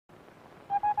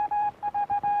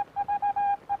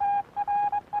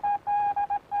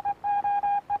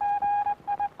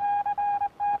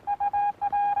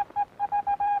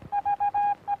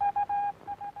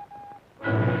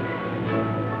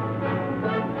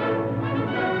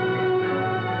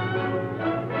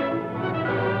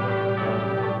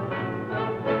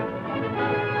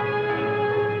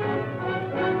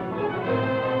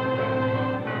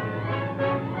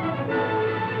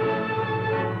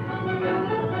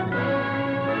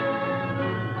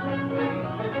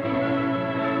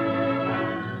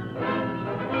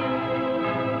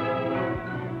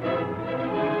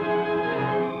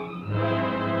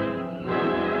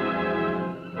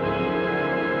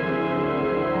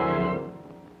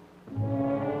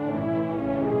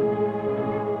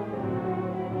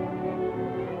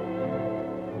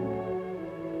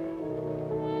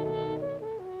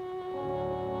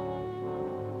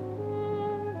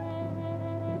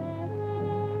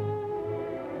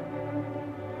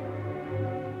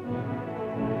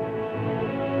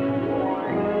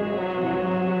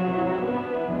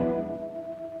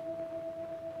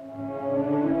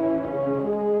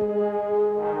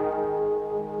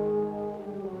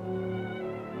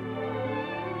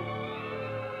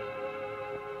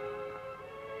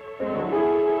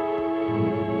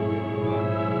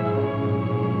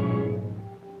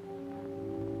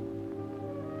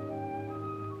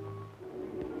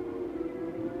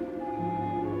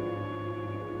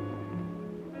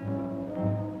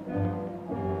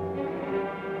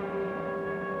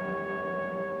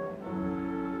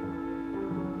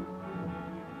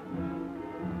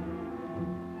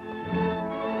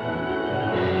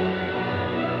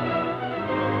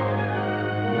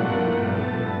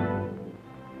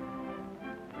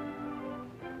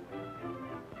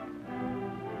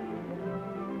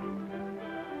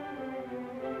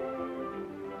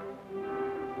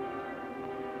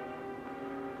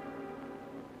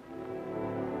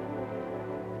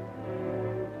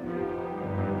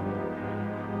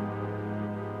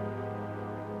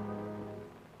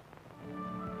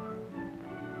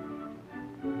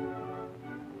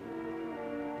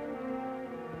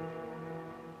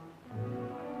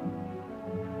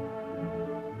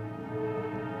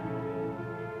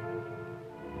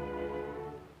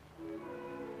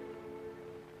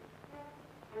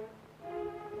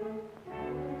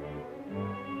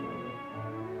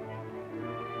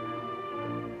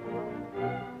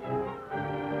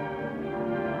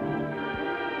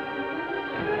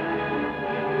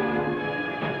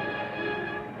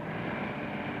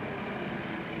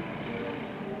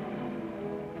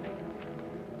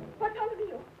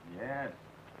Yes.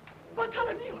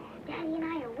 Bartholomew. Daddy and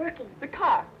I are working. The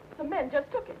car. The men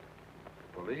just took it.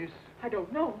 Police? I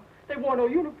don't know. They wore no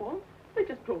uniform. They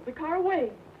just drove the car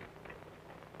away.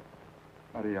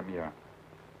 Maria Mia,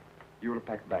 you will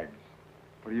pack bags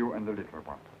for you and the little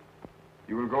one.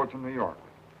 You will go to New York.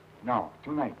 Now,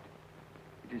 tonight.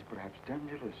 It is perhaps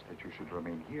dangerous that you should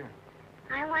remain here.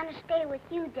 I want to stay with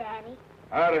you, Daddy.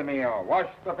 Maria Mia, wash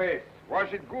the face.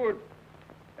 Wash it good.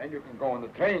 Then you can go on the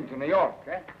train to New York,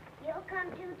 eh? You'll come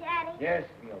too, Daddy? Yes,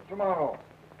 Mia, tomorrow.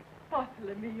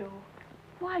 Bartholomew,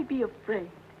 why be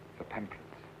afraid? The pamphlets,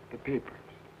 the papers,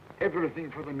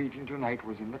 everything for the meeting tonight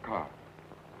was in the car.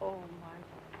 Oh, my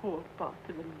poor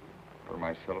Bartholomew. For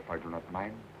myself, I do not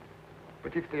mind.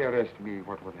 But if they arrest me,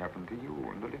 what would happen to you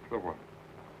and the little one?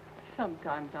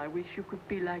 Sometimes I wish you could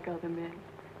be like other men,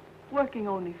 working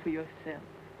only for yourself,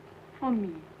 for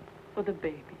me, for the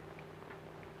baby.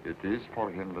 It is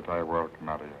for him that I work,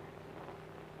 Maria.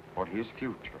 For his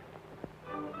future.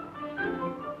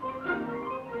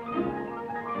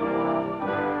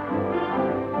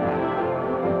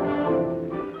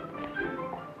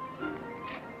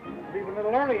 Leave a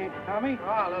little early, ain't you, Tommy?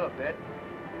 Oh, a little bit.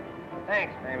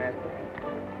 Thanks, Paymaster.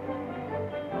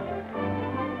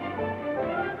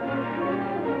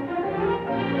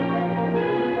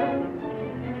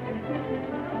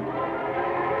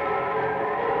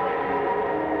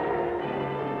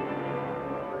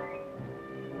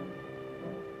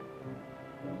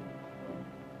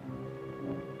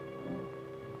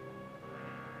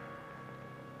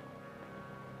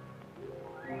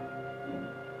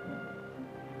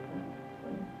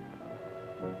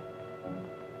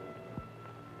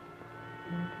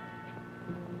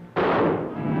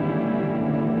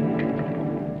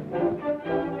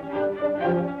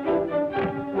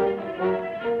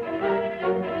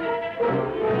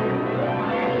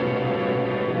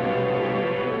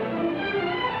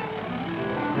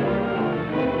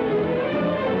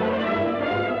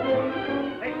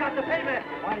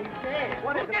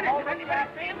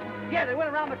 Yeah, they went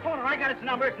around the corner. I got its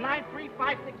number. It's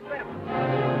 93567.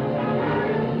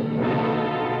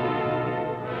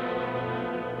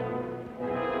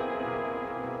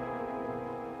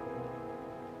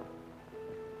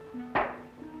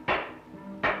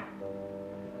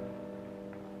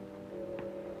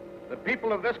 The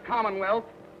people of this Commonwealth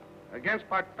against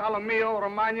Bartolomeo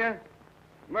Romagna,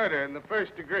 murder in the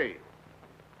first degree.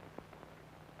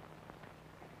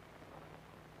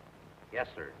 Yes,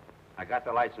 sir. I got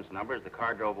the license numbers. The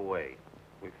car drove away.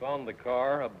 We found the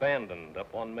car abandoned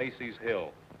up on Macy's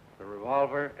Hill. The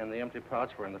revolver and the empty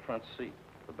pouch were in the front seat.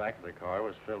 The back of the car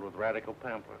was filled with radical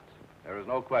pamphlets. There is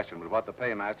no question but what the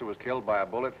paymaster was killed by a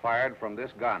bullet fired from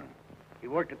this gun. He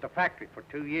worked at the factory for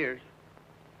 2 years.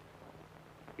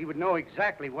 He would know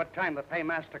exactly what time the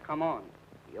paymaster come on.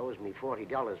 He owes me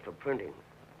 $40 for printing.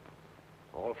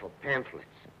 All for pamphlets.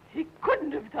 He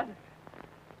couldn't have done it.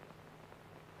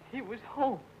 He was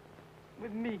home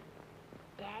with me.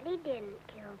 Daddy didn't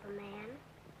kill the man.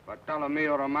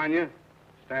 Bartolomeo Romagna,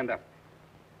 stand up.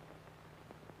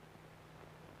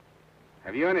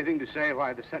 Have you anything to say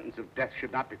why the sentence of death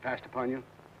should not be passed upon you?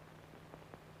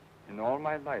 In all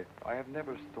my life, I have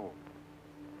never stolen,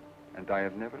 and I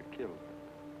have never killed.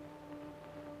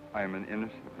 I am an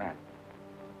innocent man.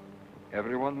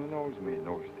 Everyone who knows me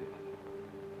knows this.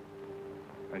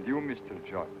 And you, Mr.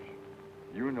 Judge,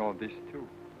 you know this too.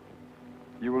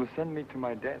 You will send me to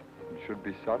my death and should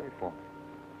be sorry for me.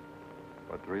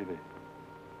 But really,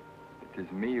 it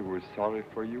is me who is sorry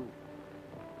for you.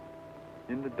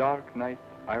 In the dark night,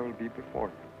 I will be before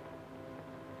you,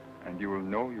 and you will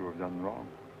know you have done wrong.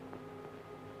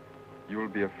 You will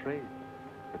be afraid,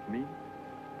 but me,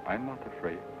 I'm not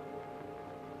afraid.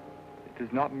 It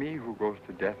is not me who goes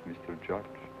to death, Mr.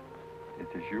 Judge.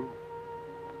 It is you.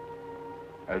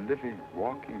 A living,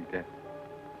 walking death,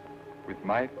 with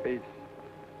my face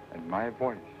and my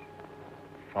voice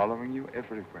following you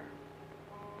everywhere.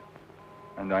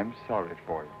 And I'm sorry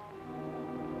for you.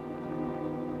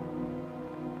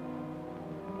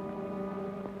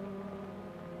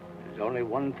 There's only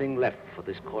one thing left for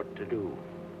this court to do.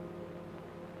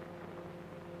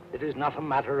 It is not a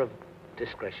matter of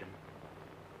discretion.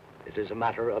 It is a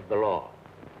matter of the law.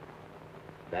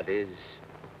 That is,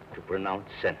 to pronounce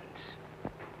sentence.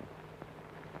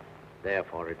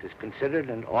 Therefore, it is considered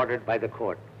and ordered by the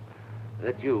court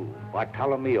that you,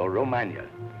 Bartolomeo Romagna,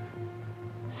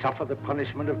 suffer the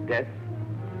punishment of death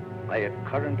by a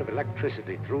current of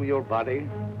electricity through your body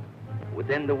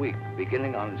within the week,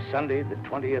 beginning on Sunday, the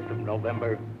 20th of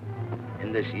November,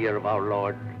 in this year of our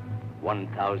Lord,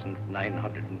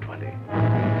 1920.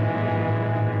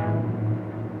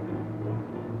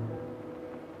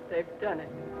 They've done it.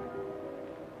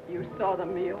 You saw the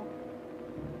meal.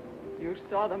 You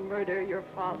saw them murder your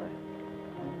father.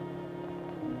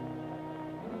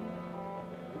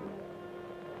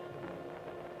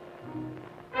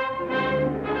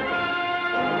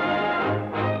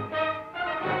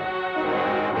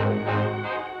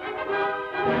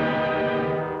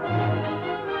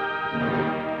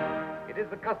 It is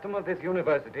the custom of this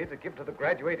university to give to the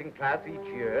graduating class each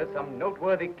year some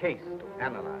noteworthy case to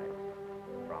analyze.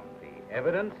 From the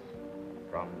evidence,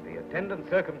 from the attendant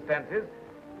circumstances,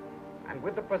 and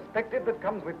with the perspective that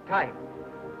comes with time.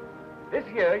 This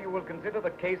year, you will consider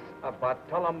the case of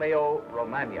Bartolomeo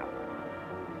Romagna,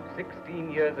 who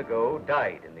 16 years ago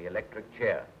died in the electric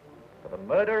chair for the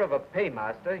murder of a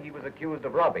paymaster he was accused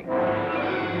of robbing.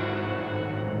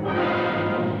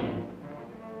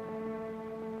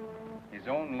 His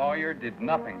own lawyer did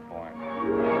nothing for him.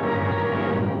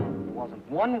 There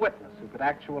wasn't one witness who could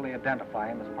actually identify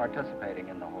him as participating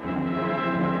in the whole thing.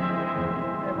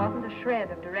 There wasn't a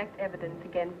shred of direct evidence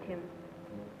against him.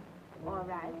 All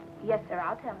right. Yes, sir,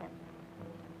 I'll tell him.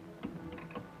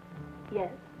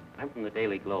 Yes? I'm from the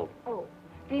Daily Globe. Oh,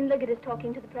 Dean Liggett is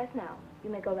talking to the press now. You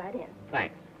may go right in.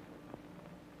 Thanks.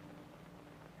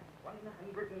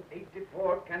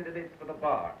 184 candidates for the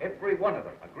bar, every one of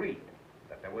them agreed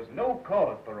that there was no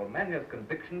cause for Romagna's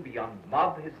conviction beyond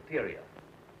mob hysteria.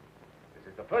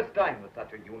 This is the first time that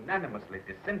such a unanimously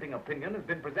dissenting opinion has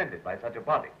been presented by such a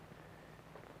body.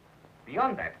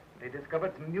 Beyond that, they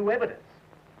discovered some new evidence.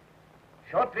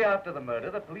 Shortly after the murder,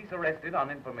 the police arrested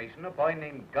on information a boy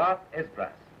named Garth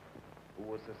Esdras, who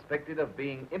was suspected of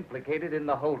being implicated in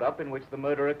the holdup in which the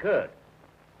murder occurred.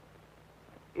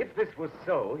 If this was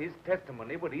so, his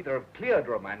testimony would either have cleared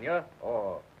Romagna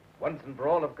or once and for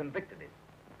all have convicted him.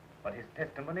 But his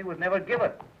testimony was never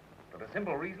given, for the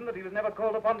simple reason that he was never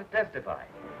called upon to testify.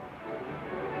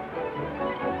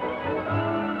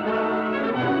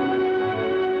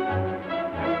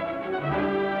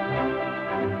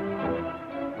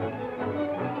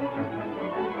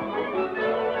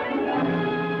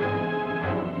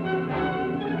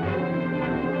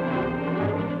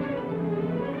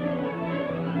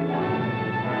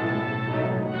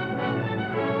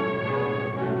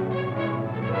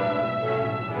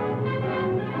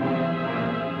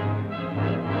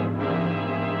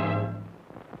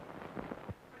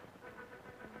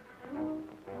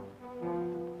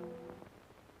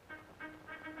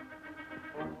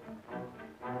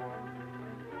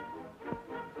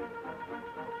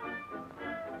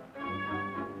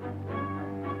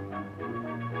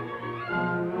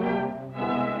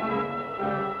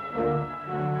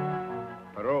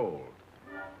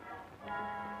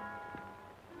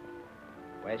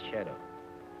 Where's Shadow?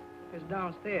 He's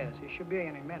downstairs. He should be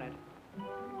any minute.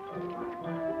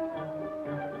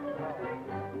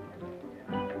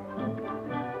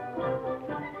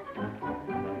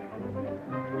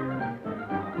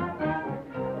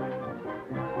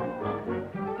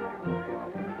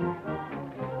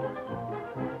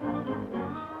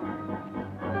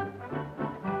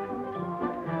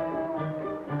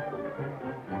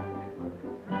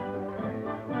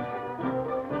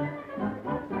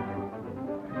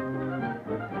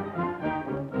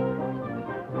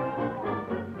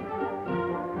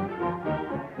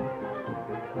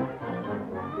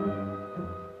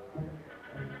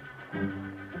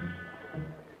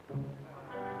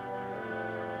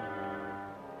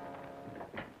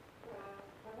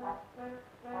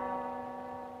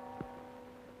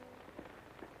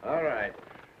 All right.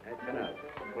 That's enough.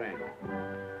 Swing.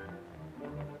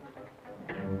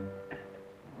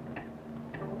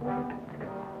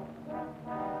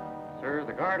 Sir,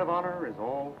 the guard of honor is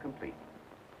all complete.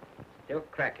 Still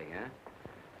cracking, huh?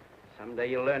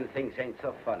 Someday you'll learn things ain't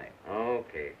so funny.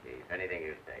 Okay, Chief. Anything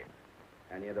you say.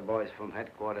 Any of the boys from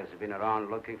headquarters have been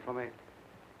around looking for me?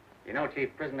 You know,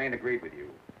 Chief, prison ain't agreed with you.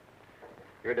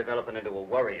 You're developing into a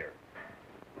warrior.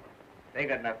 They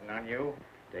got nothing on you.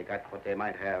 They got what they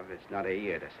might have. It's not a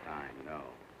year this time, no.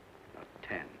 Not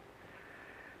 10.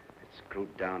 It's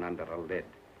screwed down under a lid.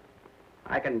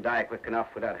 I can die quick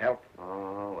enough without help.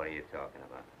 Oh, what are you talking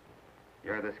about?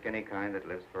 You're the skinny kind that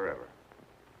lives forever.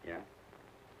 Yeah?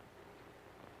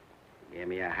 Give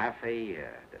me a half a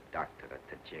year, the doctor at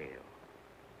the jail.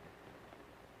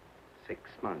 6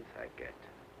 months I get.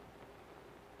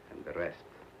 And the rest,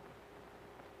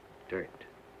 dirt.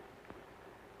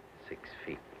 6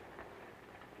 feet.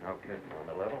 Okay, on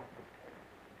the level.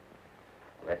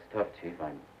 Well, that's tough, Chief.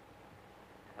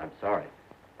 I'm sorry.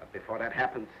 But before that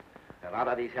happens, a lot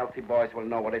of these healthy boys will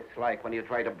know what it's like when you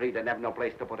try to breathe and have no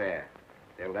place to put air.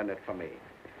 They'll learn it from me.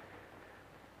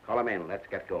 Call them in. Let's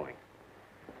get going.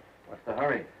 What's the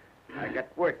hurry? I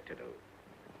got work to do.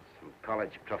 Some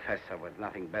college professor with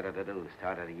nothing better to do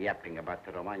started yapping about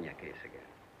the Romagna case again.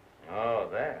 Oh,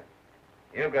 that.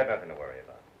 You've got nothing to worry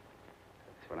about.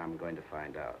 That's what I'm going to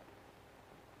find out.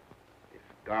 If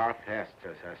Garth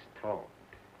Hasters has talked.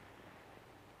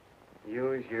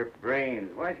 Use your brains.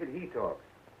 Why should he talk?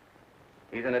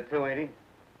 He's in it too, ain't he?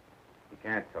 He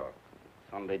can't talk.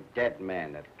 It's only dead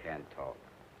men that can't talk.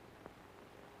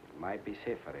 It might be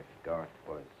safer if Garth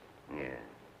was. Yeah.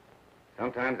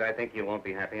 Sometimes I think you won't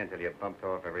be happy until you've bumped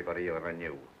off everybody you ever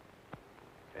knew.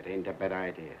 That ain't a bad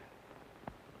idea.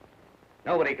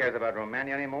 Nobody cares about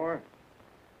Romagna anymore.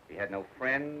 He had no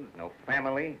friends, no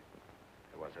family.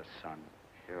 There was a son.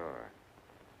 Sure.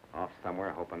 Off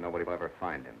somewhere, hoping nobody will ever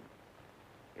find him.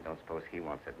 You don't suppose he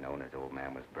wants it known his old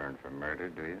man was burned for murder,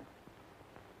 do you?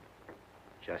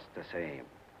 Just the same.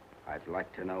 I'd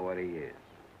like to know where he is.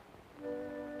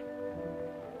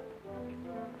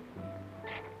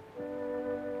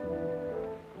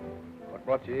 What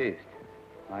brought you east?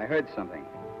 I heard something.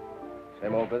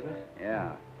 Same old business?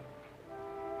 Yeah.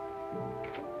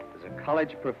 There's a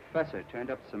college professor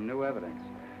turned up some new evidence.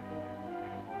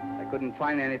 I couldn't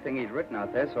find anything he'd written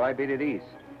out there, so I beat it east.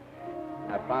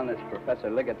 I found this Professor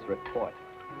Liggett's report.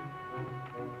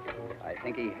 I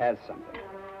think he has something.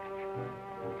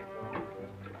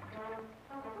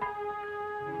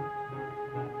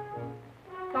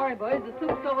 Sorry, boys, the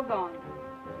soup's all gone.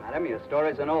 Madam, your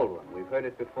story's an old one. We've heard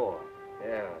it before.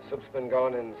 Yeah, soup's been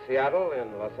gone in Seattle,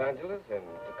 in Los Angeles, in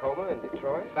Tacoma, in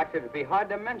Detroit. In fact, it'd be hard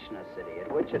to mention a city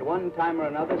at which at one time or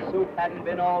another soup hadn't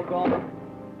been all gone.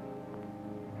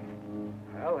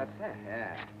 Well, that's it,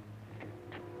 yeah.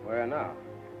 Where now?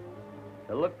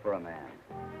 To look for a man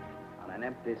on an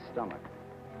empty stomach.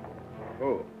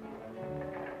 Who?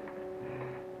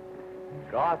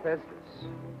 Garth Estes.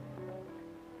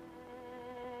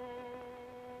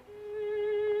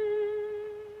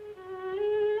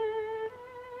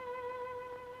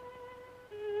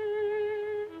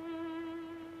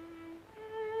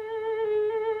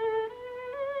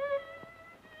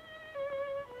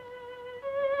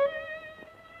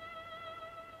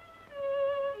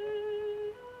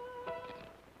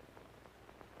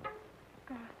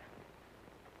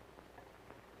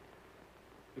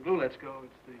 The glue lets go.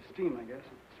 It's the steam, I guess.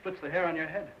 It splits the hair on your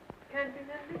head. Can't be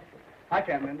mended? I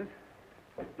can't mend it.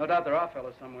 No doubt there are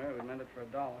fellas somewhere who'd mend it for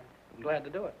 $1. I'm glad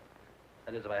to do it.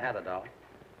 That is, if I had $1.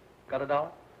 Got $1?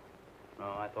 No,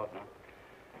 I thought not.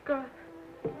 Garth,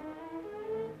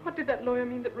 what did that lawyer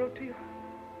mean that wrote to you?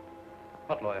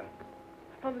 What lawyer?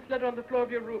 I found this letter on the floor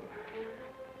of your room.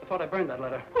 I thought I burned that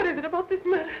letter. What is it about this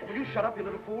matter? Will you shut up, you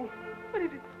little fool? But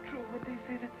if it's true what they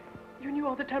say, that you knew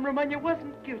all the time Romagna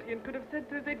wasn't guilty and could have said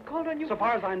that they'd called on you... So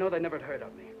far as I know, they never had heard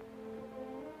of me.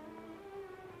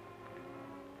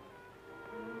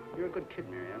 You're a good kid,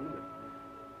 Miriam, but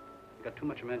you got too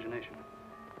much imagination.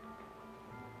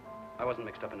 I wasn't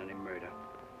mixed up in any murder.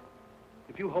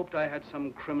 If you hoped I had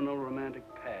some criminal romantic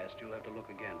past, you'll have to look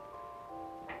again.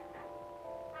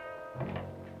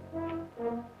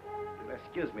 You'll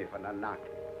excuse me for not knocking.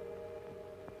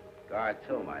 Guard's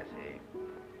home, I see.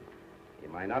 He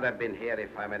might not have been here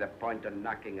if I made a point of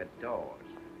knocking at doors.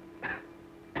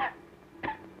 How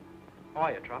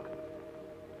are you, Truck?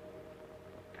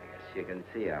 I guess you can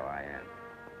see how I am.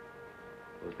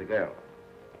 Who's the girl?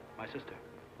 My sister.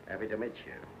 Happy to meet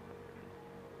you.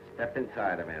 Step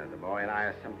inside a minute. The boy and I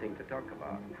have something to talk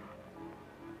about.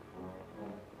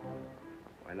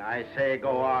 When I say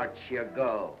go out, you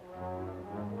go.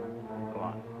 Go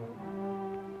on.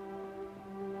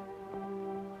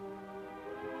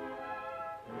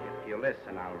 If you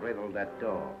listen, I'll riddle that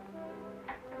door.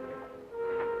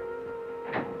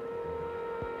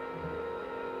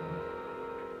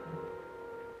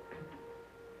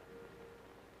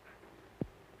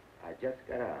 I just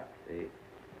got out, see?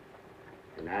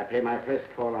 And I pay my first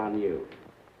call on you.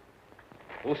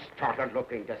 Who started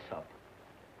looking this up?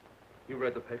 You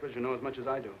read the papers. You know as much as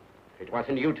I do. It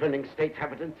wasn't you turning state's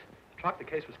evidence? Truck, the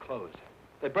case was closed.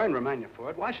 They burned Romagna for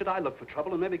it. Why should I look for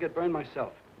trouble and maybe get burned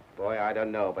myself? Boy, I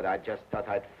don't know, but I just thought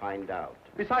I'd find out.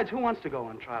 Besides, who wants to go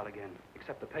on trial again?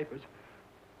 Except the papers.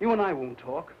 You and I won't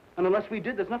talk. And unless we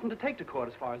did, there's nothing to take to court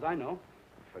as far as I know.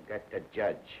 Forget the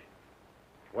judge.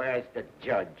 Where's the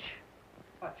judge?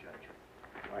 What judge?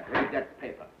 Why, read that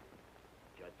paper.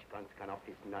 Judge Brunscon off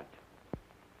his nut.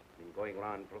 Been going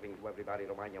around proving to everybody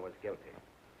Romagna was guilty.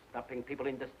 Stopping people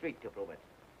in the street to prove it.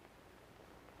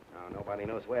 Now, nobody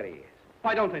knows where he is.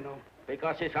 Why don't they know?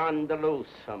 Because he's on the loose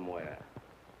somewhere.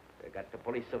 They got the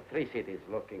police of 3 cities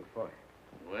looking for him.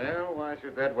 Well, why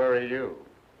should that worry you?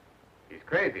 He's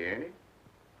crazy, ain't he?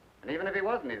 And even if he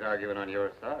wasn't, he's arguing on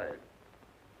your side.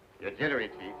 You're jittery,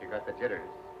 Chief. You got the jitters.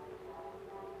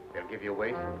 They'll give you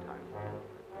away sometime.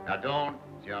 Now, don't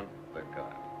jump the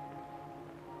gun.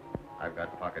 I've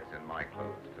got pockets in my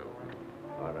clothes, too.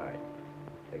 All right.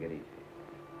 Take it easy.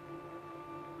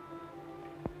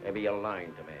 Maybe you're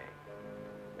lying to me.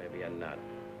 Maybe you're not.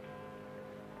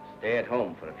 Stay at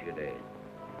home for a few days.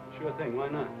 Sure thing, why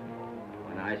not?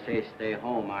 When I say stay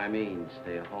home, I mean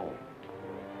stay home.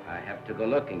 I have to go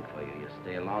looking for you. You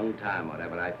stay a long time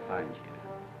wherever I find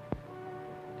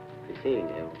you. Be seeing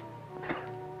you.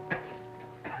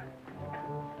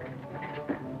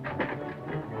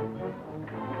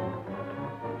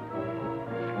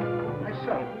 My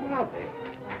son, who are they?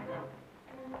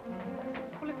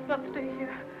 Well, let's not stay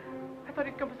here. I thought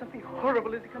he'd come for something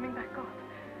horrible. Is he coming back, God?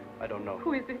 I don't know.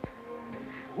 Who is it?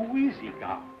 Who is he,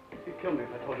 Gar? He'd kill me if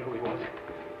I told you who he was.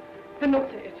 Then don't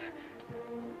say it.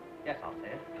 Yes, I'll say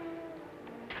it.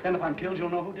 Then if I'm killed, you'll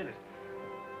know who did it.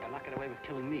 They'll not get away with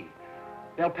killing me.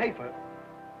 They'll pay for it.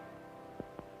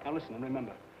 Now listen and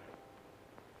remember.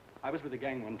 I was with a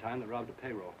gang one time that robbed a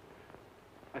payroll.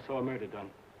 I saw a murder done.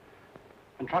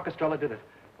 And Truck Estrella did it.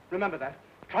 Remember that.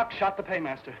 Truck shot the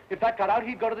paymaster. If that got out,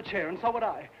 he'd go to the chair, and so would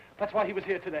I. That's why he was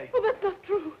here today. Oh, that's not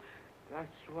true. That's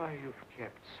why you've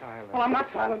kept silent. Well, I'm not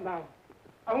silent now.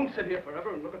 I won't sit here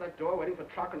forever and look at that door waiting for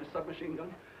Truck and his submachine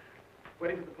gun.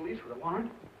 Waiting for the police with a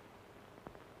warrant.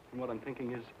 And what I'm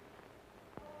thinking is,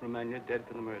 Romagna dead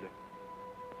for the murder.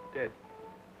 Dead.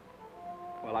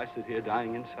 While I sit here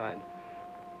dying inside.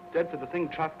 Dead for the thing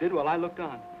Truck did while I looked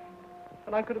on.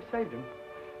 And I could have saved him.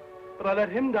 But I let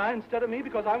him die instead of me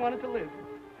because I wanted to live.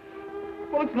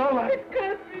 Well, it's no life. It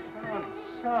can't be.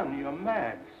 Son, you're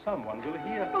mad. Someone will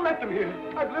hear. Well, let them hear.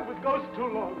 I've lived with ghosts too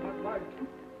long. I've lied.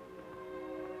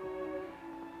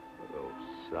 Oh,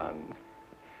 son.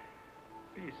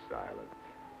 Be silent.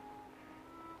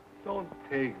 Don't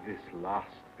take this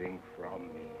last thing from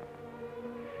me.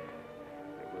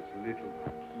 There was little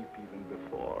to keep even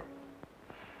before.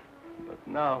 But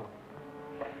now,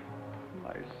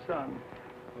 my son.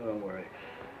 Well, don't worry.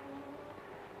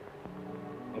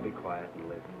 I'll be quiet and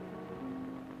live.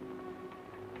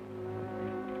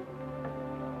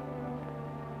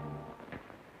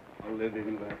 I'll live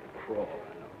even if I have to crawl, I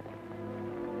know.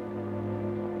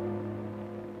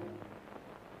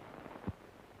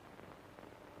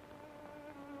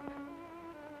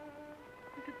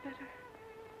 Is it better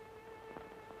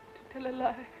to tell a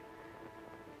lie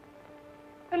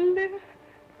and live?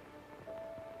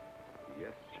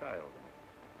 Yes, child.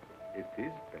 It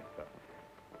is better.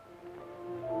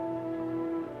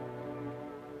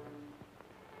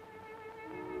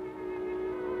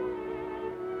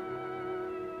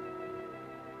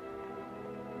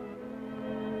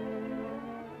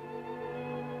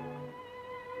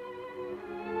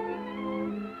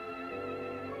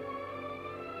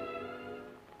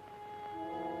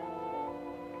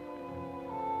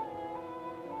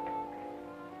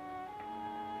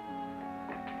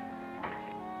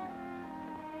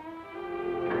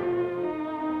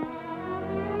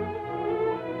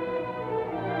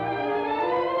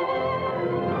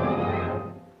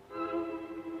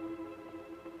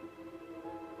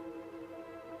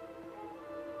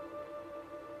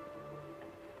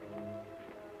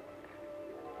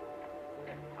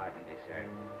 Pardon me, sir.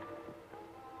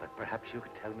 But perhaps you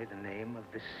could tell me the name of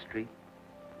this street?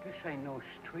 Guess I know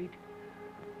street.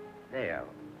 There,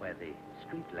 where the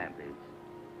street lamp is.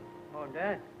 Oh,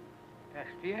 that's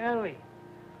the alley.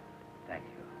 Thank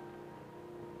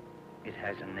you. It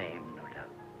has a name, no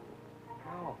doubt.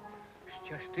 No, it's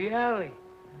just the alley.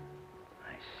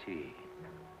 I see.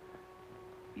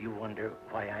 You wonder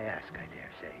why I ask, I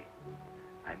dare say.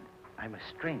 I'm a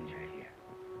stranger here.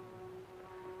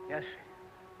 Yes.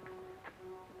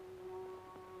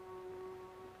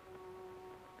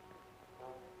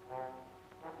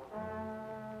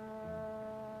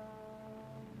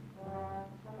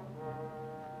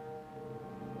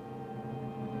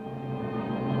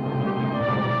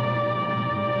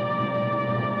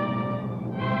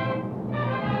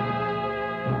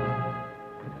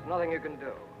 There's nothing you can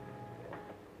do.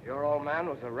 Your old man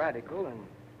was a radical and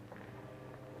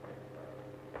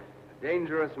a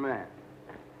dangerous man.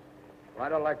 Well, I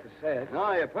don't like to say it.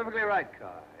 No, you're perfectly right,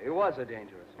 Carr. He was a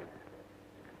dangerous man.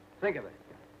 Think of it.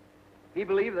 He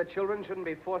believed that children shouldn't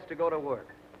be forced to go to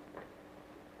work.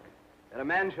 That a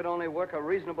man should only work a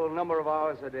reasonable number of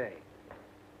hours a day.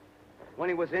 When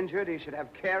he was injured, he should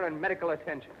have care and medical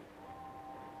attention.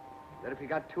 That if he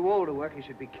got too old to work, he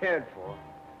should be cared for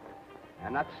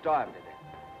and not starved to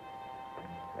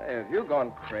death. Hey, have you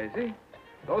gone crazy?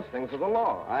 Those things are the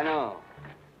law. I know.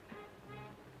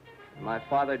 My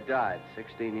father died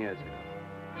 16 years ago.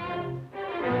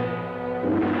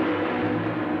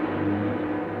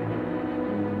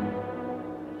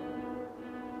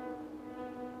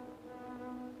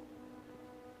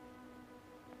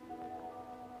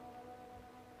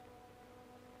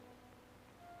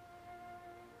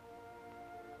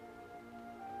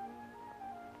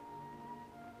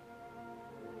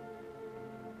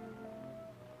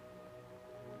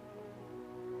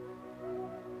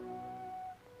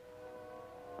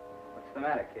 the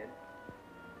matter, kid?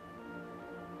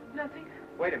 Nothing.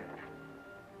 Wait a minute.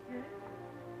 Yes?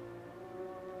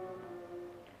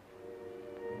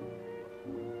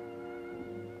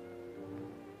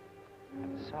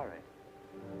 I'm sorry.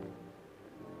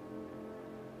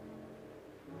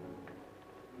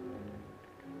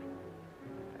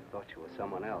 I thought you were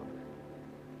someone else.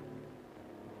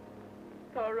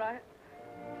 It's all right.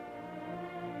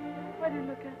 Why do you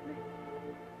look at me?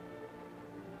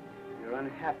 You're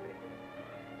unhappy.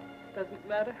 Doesn't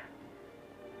matter.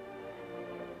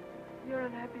 You're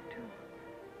unhappy, too.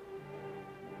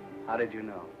 How did you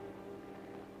know?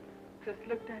 Just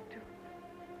looked at you.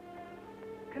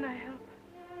 Can I help?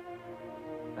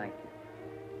 Thank you.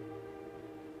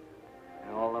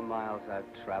 In all the miles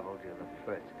I've traveled, you're the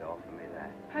first to offer me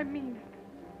that. I mean it.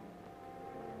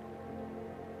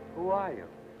 Who are you?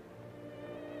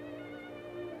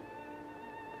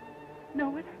 No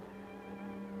one?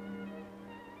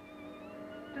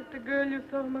 Just a girl you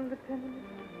saw among the tenements.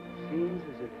 Seems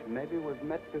as if maybe we've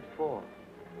met before.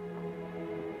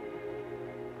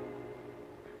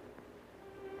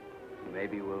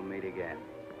 Maybe we'll meet again.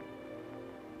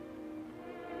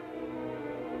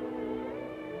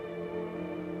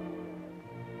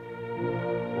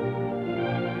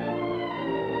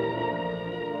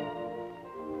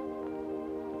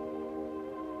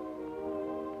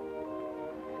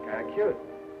 It's kind of cute.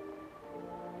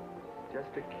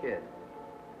 Just a kid.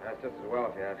 That's just as well,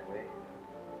 if you ask me.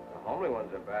 The homely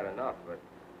ones are bad enough, but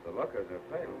the lookers are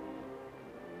fatal.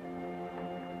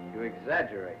 You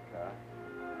exaggerate, Carl.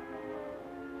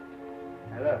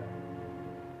 Hey, look.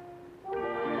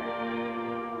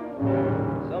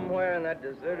 Somewhere in that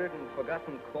deserted and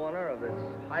forgotten corner of this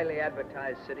highly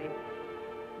advertised city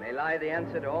may lie the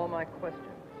answer to all my questions.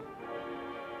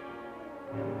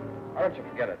 Why don't you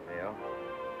forget it, Leo?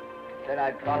 Said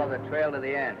I'd follow the trail to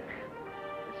the end.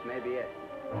 This may be it.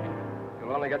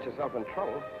 You'll only get yourself in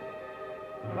trouble.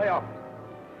 Lay off.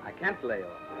 I can't lay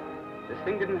off. This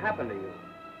thing didn't happen to you.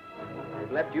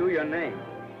 It left you your name.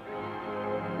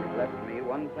 It left me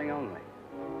one thing only.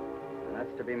 And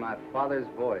that's to be my father's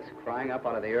voice crying up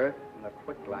out of the earth in the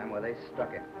quicklime where they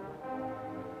stuck him.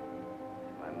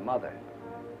 My mother.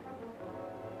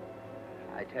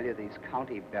 I tell you, these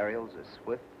county burials are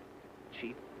swift,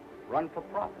 cheap, run for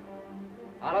profit.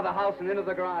 Out of the house and into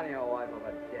the ground, you wife of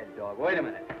a dead dog. Wait a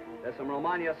minute. There's some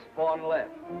Romagna spawn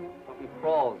left. Something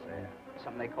crawls there.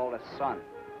 Something they call a son.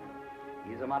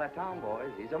 Ease him out of town,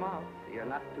 boys. Ease him out. You're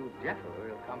not too gentle or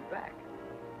he'll come back.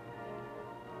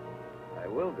 I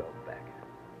will go back.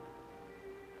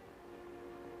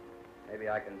 Maybe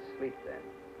I can sleep then.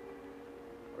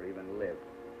 Or even live.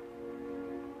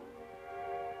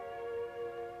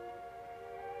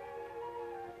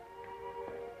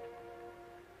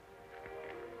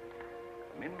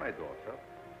 Come in, my daughter.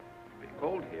 It's been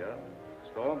cold here.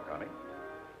 Storm coming.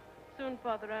 Soon,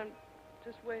 Father. I'm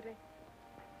just waiting.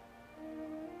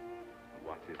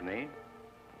 What's his name?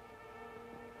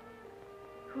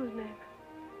 Whose name?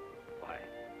 Why,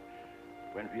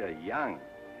 when we are young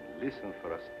and listen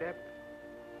for a step,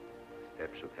 the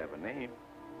step should have a name.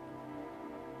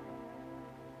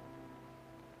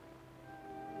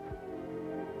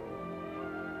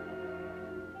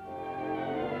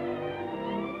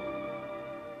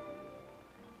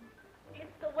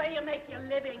 It's the way you make your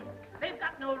living. They've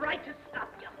got no right to stop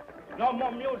you. No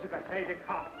more music, I say, the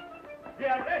cops. They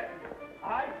arrest me.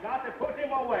 I got to put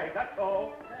him away, that's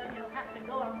all. Then you'll have to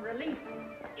go on relief.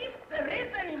 If there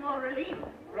is any more relief.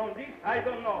 From this, I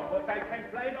don't know, but I can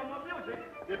play no more music.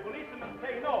 The policemen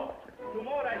say no.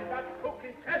 Tomorrow I start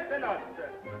cooking chestnuts.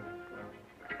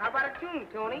 How about a tune,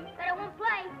 Tony? But I won't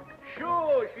play.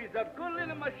 Sure, she's a good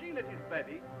little machine, it is,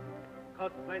 Betty.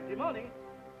 Costs plenty money,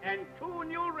 and 2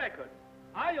 new records.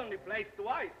 I only played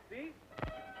twice, see?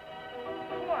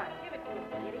 Come on, give it to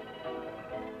me, Kitty.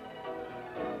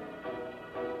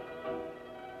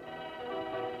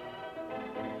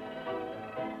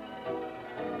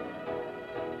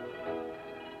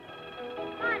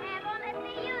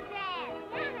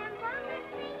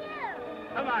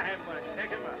 Come on, Hamlet, take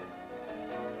him up.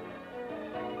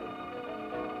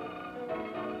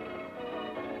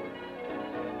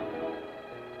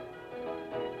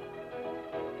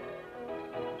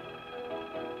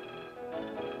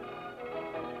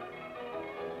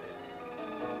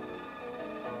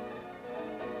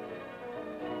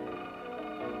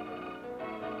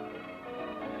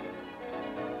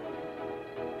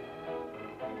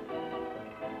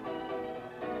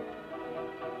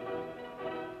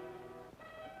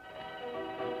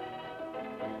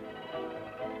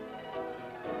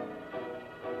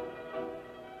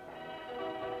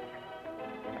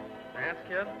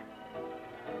 Kid?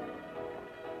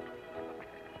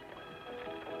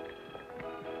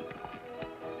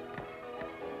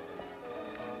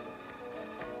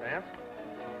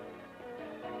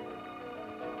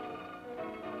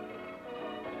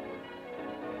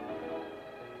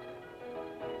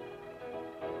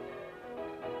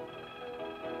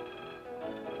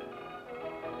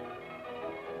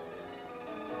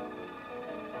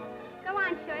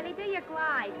 see you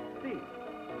glide. See.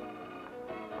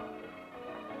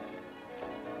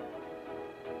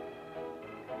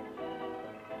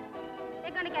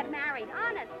 They're gonna get married,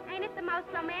 honest. Ain't it the most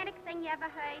romantic thing you ever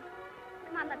heard?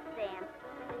 Come on, let's dance.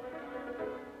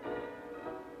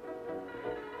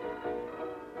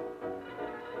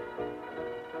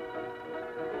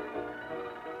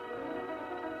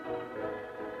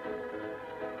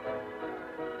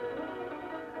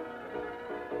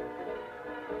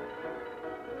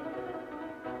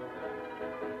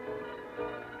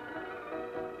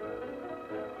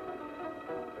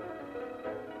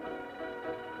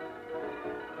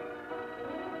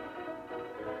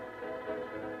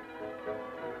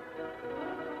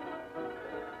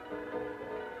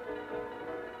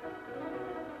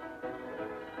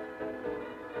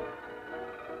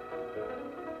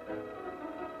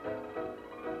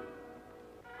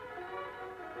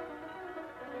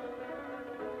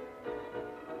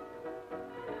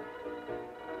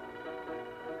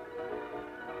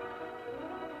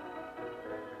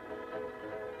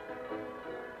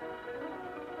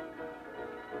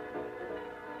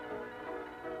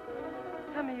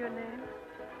 Tell me your name.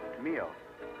 Mio.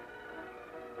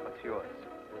 What's yours?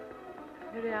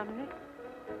 Miriamne.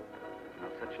 No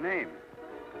such name.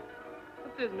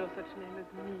 But there's no such name as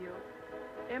Mio.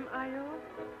 M-I-O?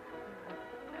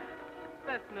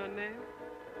 That's no name.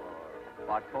 Or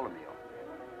Bartolomeo.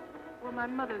 Well, my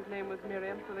mother's name was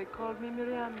Miriam, so they called me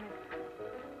Miriamne.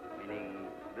 Meaning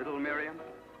Little Miriam?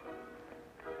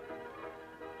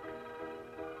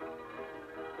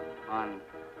 On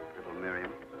Little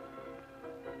Miriam.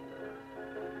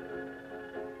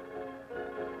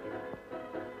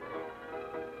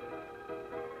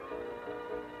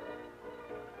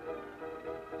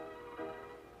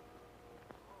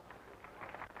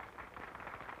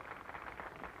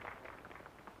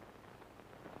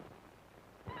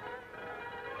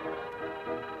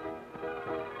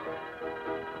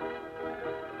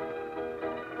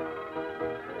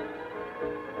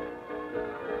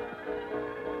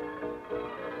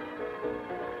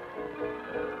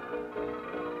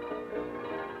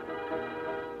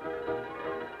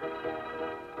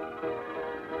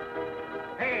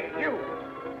 Hey, you!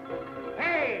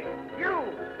 Hey, you!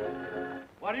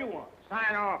 What do you want?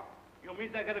 Sign off. You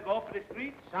mean I gotta go off to the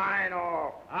street? Sign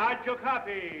off. Add your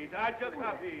copies. Add your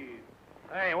copies.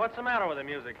 Hey, what's the matter with the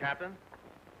music, Captain?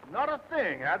 Not a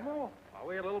thing, Admiral. Well,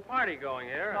 we had a little party going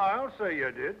here. No, I'll say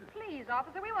you did. Please,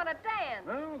 officer, we want to dance.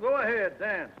 Well, go ahead,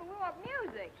 dance. We want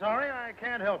music. Sorry, I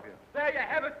can't help you. There you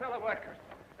have it, fellow workers.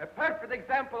 A perfect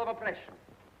example of oppression.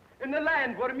 In a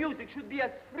land where music should be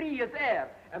as free as air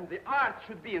and the arts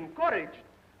should be encouraged,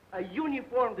 a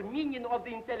uniformed minion of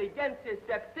the intelligentsia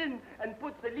steps in and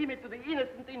puts a limit to the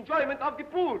innocent enjoyment of the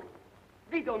poor.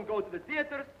 We don't go to the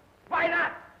theaters. Why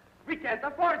not? We can't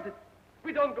afford it.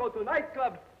 We don't go to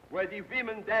nightclubs where the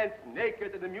women dance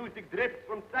naked and the music drips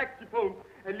from saxophones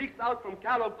and leaks out from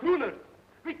callow crooners.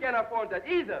 We can't afford that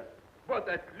either. But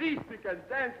at least we can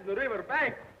dance in the river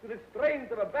bank to the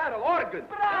strains of a barrel organ.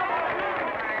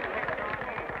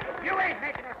 You ain't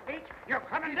making a speech. You're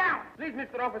coming down. Please,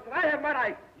 Mr. Officer, I have my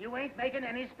rights. You ain't making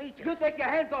any speeches. You take your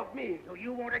hands off me. So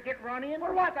you want to get run in?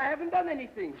 For what? I haven't done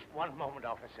anything. One moment,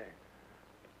 officer.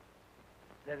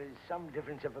 There is some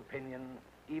difference of opinion,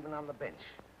 even on the bench,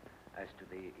 as to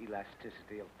the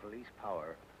elasticity of police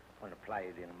power when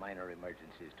applied in minor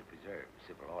emergencies to preserve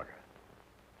civil order.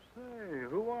 Say,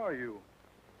 who are you?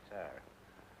 Sir,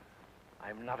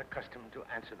 I'm not accustomed to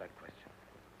answer that question.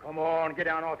 Come on, get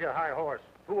down off your high horse.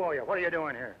 Who are you? What are you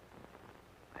doing here?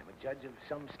 I'm a judge of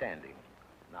some standing.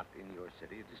 Not in your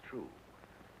city, it is true,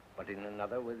 but in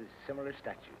another with similar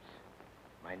statutes.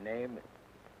 My name...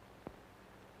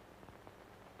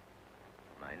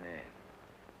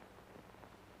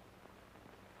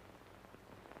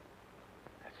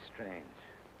 That's strange.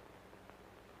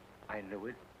 I knew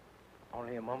it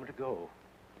only a moment ago.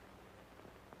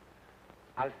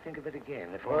 I'll think of it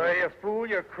again if... Why, you fool,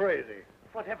 you're crazy.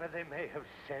 Whatever they may have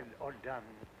said or done,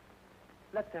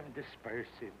 let them disperse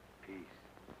in peace.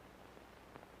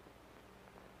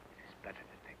 It is better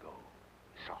that they go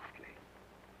softly,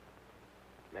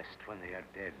 lest when they are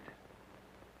dead,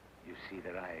 you see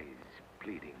their eyes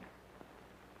bleeding,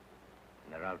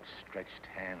 and their outstretched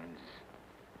hands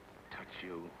touch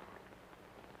you,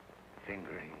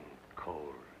 fingering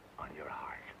cold on your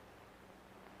heart.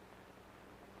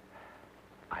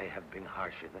 I have been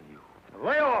harsher than you.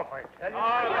 Lay off, I tell you.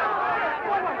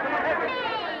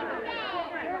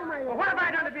 Well, what am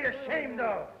I going to be ashamed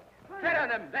of? Tread on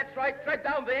them. That's right. Tread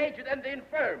down the aged and the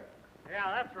infirm. Yeah,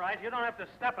 that's right. You don't have to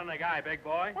step on the guy, big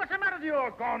boy. What's the matter with you?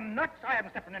 All gone nuts? I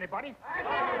haven't stepped on anybody.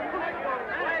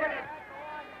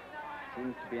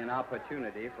 Seems to be an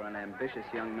opportunity for an ambitious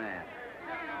young man.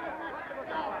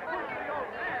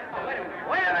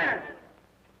 Wait a minute!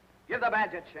 Give the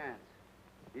badge a chance.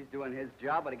 He's doing his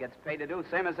job, what he gets paid to do,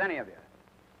 same as any of you.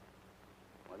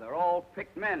 Well, they're all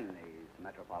picked men, these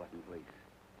Metropolitan Police.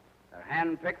 They're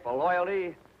hand-picked for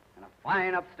loyalty and a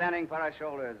fine, upstanding pair of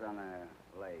shoulders on their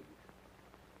legs.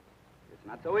 It's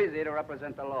not so easy to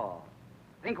represent the law.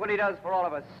 Think what he does for all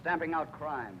of us, stamping out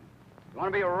crime. You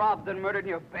want to be robbed and murdered in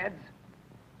your beds?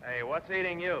 Hey, what's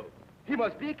eating you? He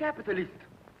must be a capitalist.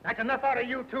 That's enough out of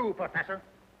you, too, Professor.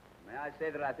 May I say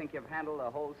that I think you've handled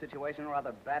the whole situation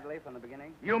rather badly from the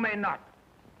beginning? You may not.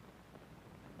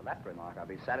 For that remark, I'll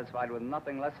be satisfied with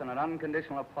nothing less than an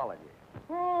unconditional apology.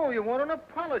 Oh, you want an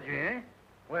apology, eh?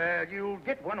 Well, you'll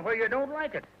get one where you don't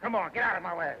like it. Come on, get out of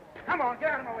my way. Come on,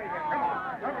 get out of my way here. Come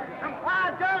on. Come on.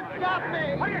 Ah, don't stop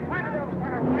me! What are you trying to do?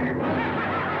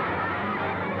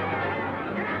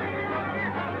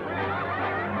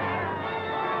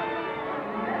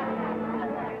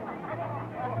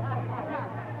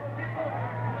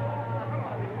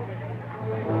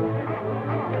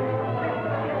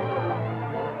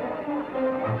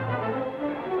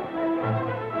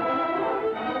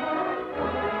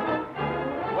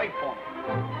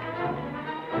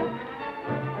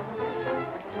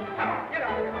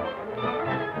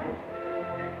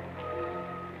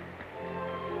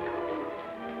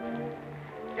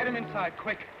 Inside,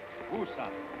 quick. Who's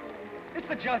up? It's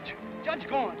the judge. Judge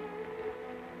gone.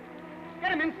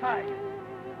 Get him inside.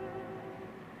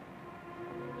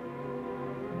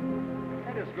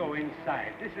 Let us go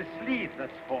inside. This is sleep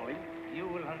that's falling. You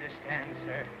will understand,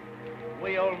 sir.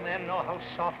 We old men know how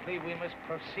softly we must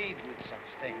proceed with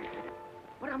such things.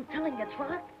 What I'm telling you,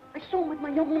 Trot, I saw him with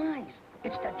my own eyes.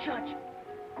 It's the judge.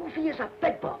 Goofy is a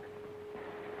bedbug.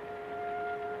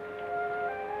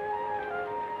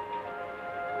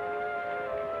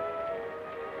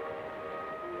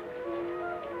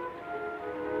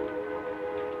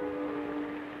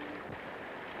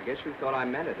 I guess you thought I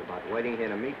meant it about waiting here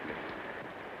to meet me.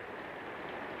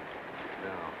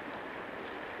 No.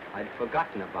 I'd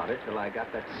forgotten about it till I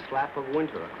got that slap of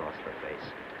winter across the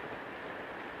face.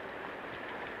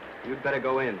 You'd better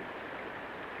go in.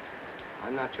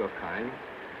 I'm not your kind.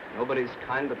 Nobody's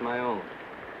kind but my own.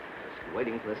 Just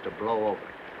waiting for this to blow over.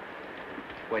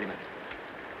 Wait a minute.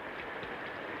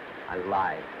 I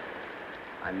lied.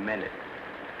 I meant it.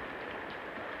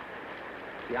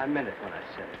 See, I meant it when I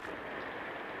said it.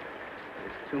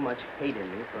 There's too much hate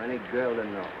in me for any girl to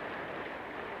know.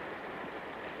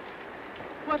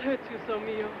 What hurts you so,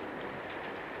 Mio?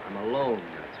 I'm alone,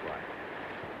 that's why.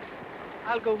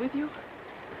 I'll go with you.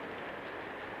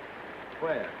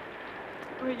 Where?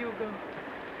 Where you go.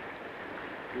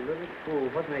 You little fool.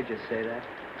 What made you say that?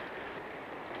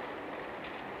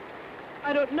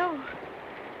 I don't know.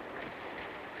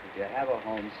 If you have a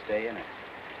homestay in it,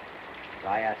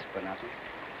 I ask for nothing.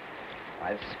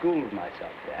 I've schooled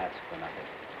myself to ask for nothing.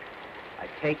 I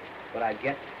take what I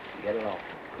get and get along.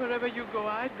 Wherever you go,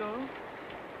 I'd go.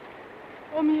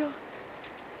 Oh, Mio,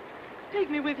 take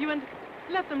me with you and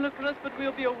let them look for us, but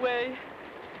we'll be away.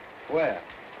 Where?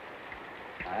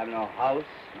 I have no house,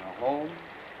 no home,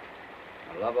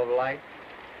 no love of life,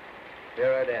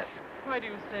 fear or death. Why do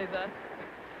you say that?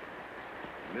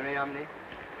 Miriamne,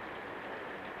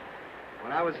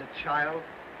 when I was a child,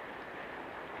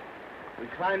 we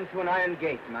climbed through an iron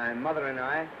gate, my mother and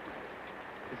I,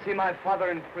 to see my father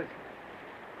in prison.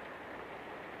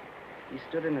 He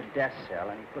stood in a death cell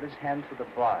and he put his hand through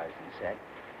the bars and said,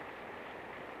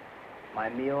 "My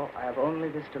Mio, I have only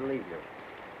this to leave you,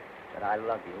 that I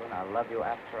love you and I'll love you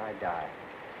after I die.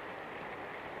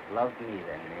 Love me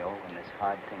then, Mio, when this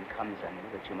hard thing comes on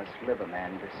you that you must live a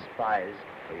man despised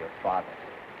for your father.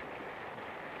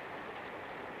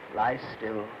 Lie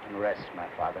still and rest, my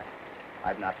father.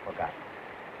 I've not forgotten.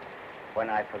 When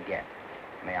I forget,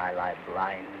 may I lie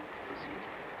blind as you."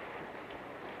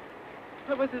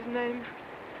 What was his name?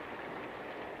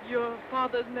 Your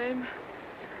father's name?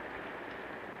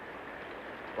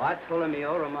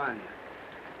 Bartolomeo Romagna.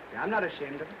 I'm not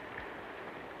ashamed of it.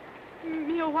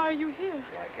 Mio, why are you here?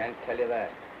 Well, I can't tell you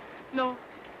that. No.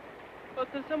 But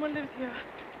there's someone lives here.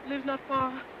 Lives not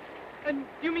far. And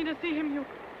you mean to see him?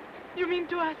 You mean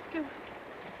to ask him?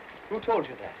 Who told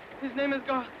you that? His name is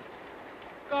Garth.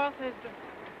 Garth Hesder.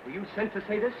 Were you sent to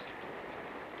say this?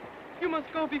 You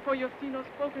must go before you're seen or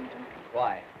spoken to.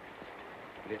 Why?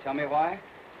 Will you tell me why?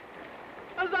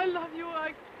 As I love you,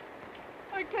 I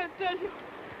can't tell you.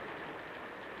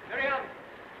 Miriam,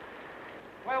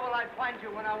 where will I find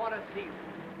you when I want to see you?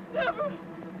 Never.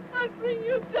 I'll bring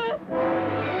you death.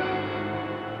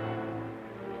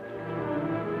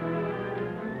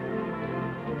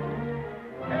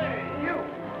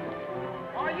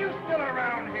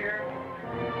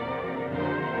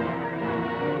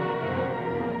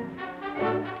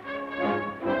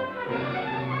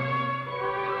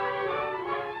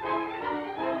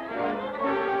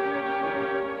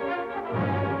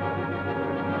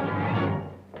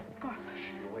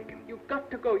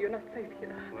 go. You're not safe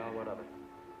here. Well, what of it?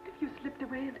 If you slipped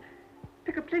away and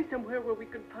pick a place somewhere where we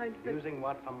can find you. Using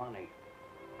what for money?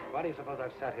 Why do you suppose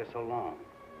I've sat here so long?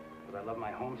 Because I love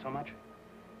my home so much?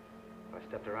 If I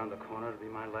stepped around the corner, it'd be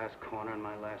my last corner and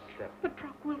my last step. But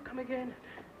Brock will come again.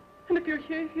 And if you're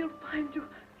here, he'll find you.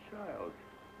 Child,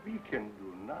 we can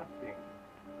do nothing.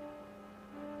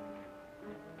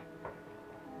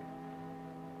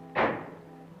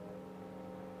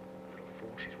 Little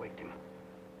fool, she's waked him up.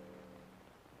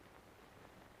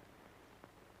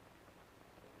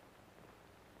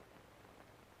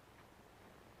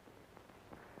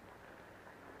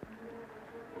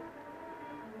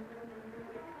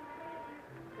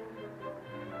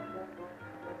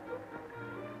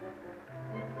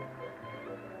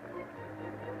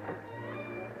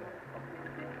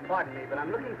 Pardon me, but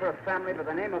I'm looking for a family by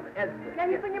the name of Esmond. Я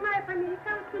не понимаю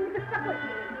по-американски, не беспокойся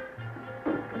меня.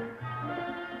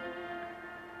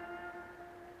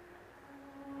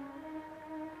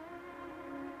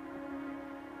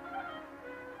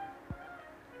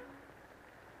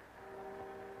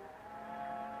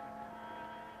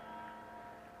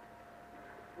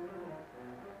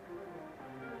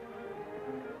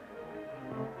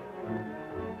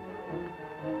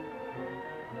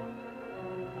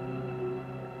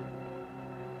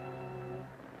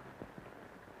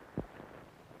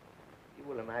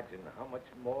 Imagine how much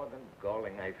more than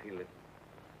galling I feel it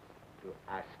to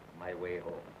ask my way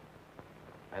home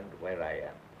and where I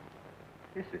am.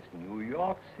 This is New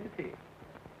York City.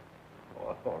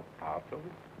 Or part of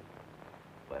it.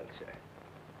 Well, sir,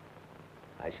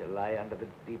 I shall lie under the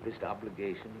deepest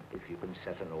obligation if you can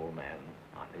set an old man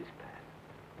on his path.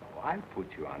 Oh, I'll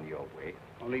put you on your way.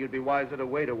 Only you'd be wiser to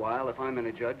wait a while if I'm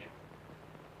any judge.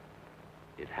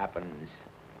 It happens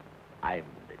I'm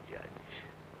the judge.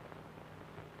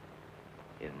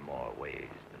 In more ways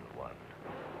than one.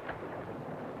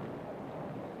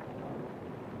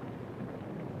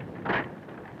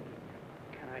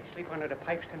 Can I sleep under the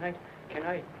pipes tonight? Can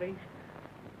I, please?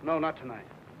 No, not tonight.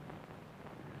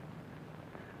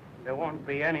 There won't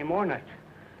be any more nights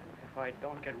if I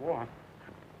don't get warm.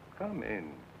 Come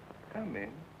in. Come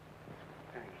in.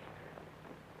 Thanks.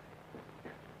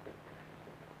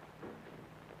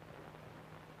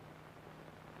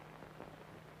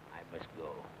 I must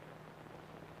go.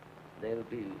 They'll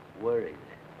be worried.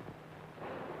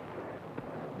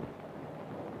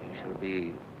 You shall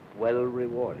be well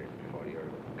rewarded for your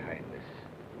kindness.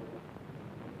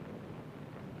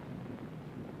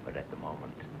 But at the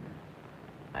moment,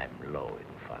 I'm low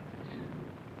in funds.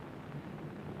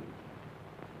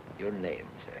 Your name,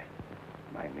 sir?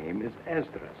 My name is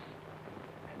Esdras.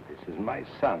 And this is my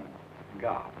son,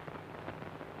 Garth.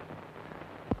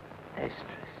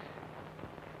 Esdras.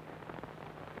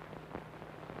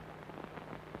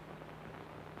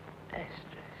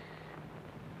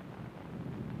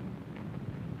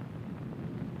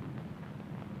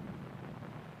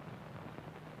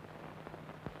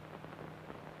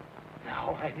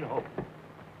 Now I know.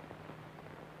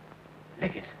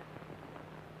 Liggett.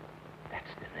 That's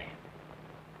the name.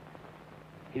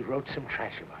 He wrote some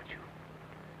trash about you.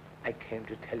 I came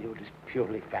to tell you it is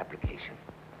purely fabrication,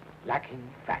 lacking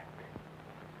fact.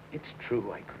 It's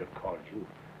true I could have called you,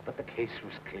 but the case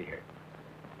was clear.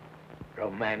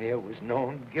 Romania was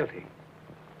known guilty,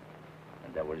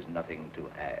 and there was nothing to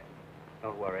add.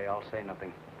 Don't worry, I'll say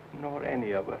nothing. Nor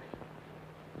any of us.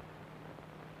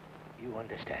 You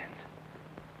understand.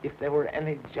 If there were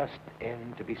any just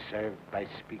end to be served by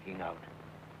speaking out,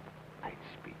 I'd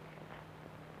speak.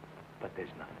 But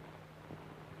there's none.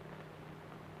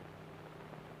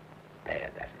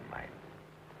 Bear that in mind.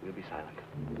 We'll be silent.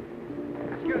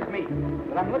 Excuse me,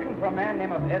 but I'm looking for a man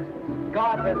named Esmond.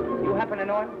 God, Esmond. You happen to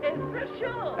know him? For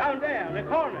sure. Down there, in the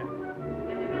corner.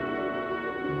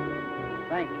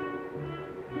 Thank you.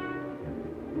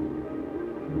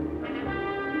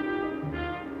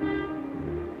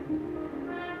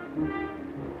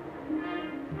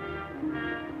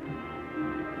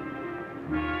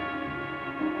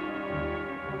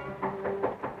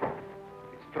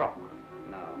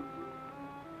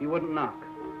 He wouldn't knock.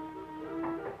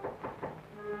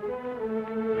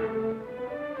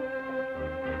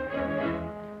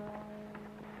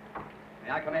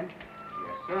 May I come in?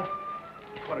 Yes, sir.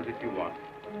 What is it you want?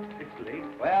 It's late.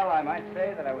 Well, I might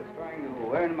say that I was trying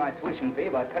to earn my tuition fee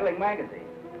by peddling magazines.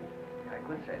 I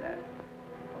could say that.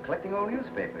 Or collecting old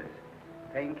newspapers.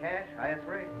 Paying cash, highest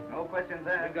rate. No questions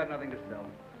asked. We've got nothing to sell.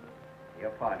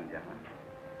 Your pardon, gentlemen.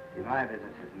 See, my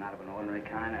business is not of an ordinary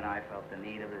kind, and I felt the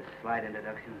need of this slight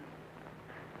introduction.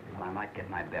 Well, I might get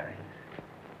my bearings.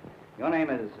 Your name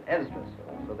is Esdras,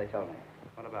 so they tell me.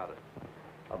 What about it?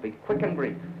 I'll be quick and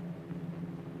brief.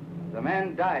 The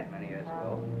man died many years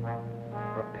ago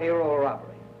for payroll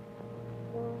robbery.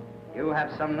 You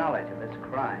have some knowledge of this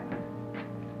crime.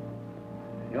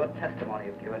 And your testimony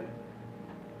you've given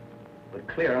would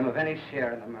clear him of any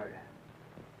share in the murder.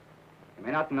 You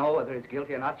may not know whether he's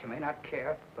guilty or not. You may not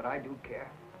care, but I do care.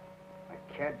 I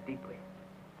care deeply.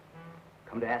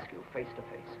 Come to ask you face to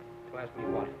face. To ask me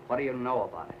what? What do you know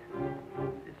about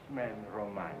it? This man,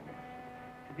 Romagna,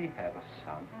 did he have a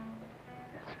son?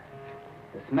 Yes,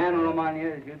 sir. This man, Romagna,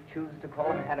 as you choose to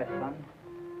call him, had a son.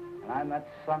 And I'm that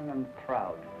son and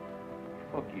proud.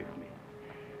 Forgive me.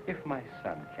 If my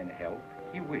son can help,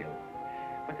 he will.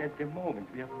 But at the moment,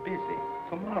 we are busy.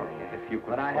 Tomorrow, if you could...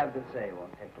 What I have to say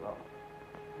won't take long.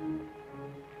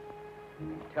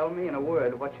 Tell me in a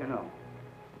word what you know.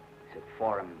 Is it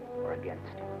for him or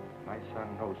against him? My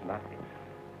son knows nothing.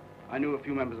 I knew a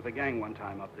few members of the gang one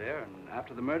time up there, and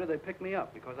after the murder, they picked me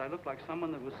up because I looked like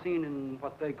someone that was seen in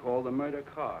what they call the murder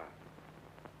car.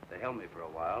 They held me for a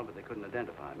while, but they couldn't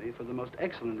identify me for the most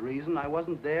excellent reason. I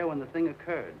wasn't there when the thing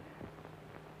occurred.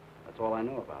 That's all I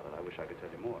know about it. I wish I could tell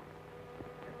you more.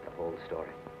 The whole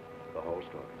story. The whole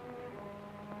story.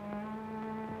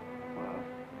 Well,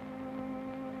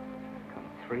 come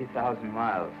 3,000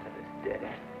 miles to this dead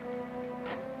end.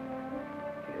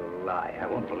 You lie. I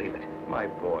won't believe it. My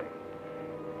boy,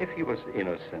 if he was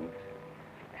innocent,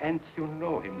 and you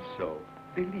know him so,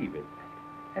 believe it.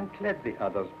 And let the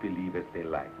others believe as they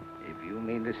like. If you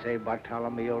mean to say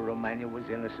Bartolomeo Romagna was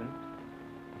innocent,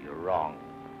 you're wrong.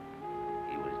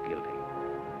 He was guilty.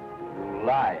 You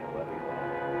lie, whoever you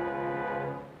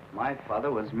are. My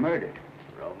father was murdered.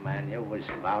 Romagna was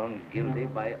found guilty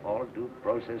by all due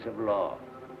process of law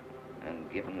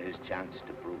and given his chance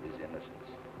to prove his innocence.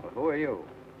 Well, who are you?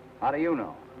 How do you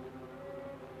know?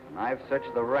 And I've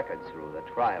searched the records through the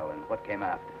trial and what came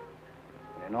after.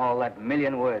 In all that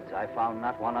million words, I found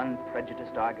not one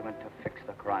unprejudiced argument to fix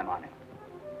the crime on him.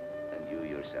 And you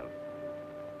yourself,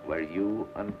 were you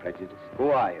unprejudiced? Who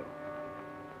are you?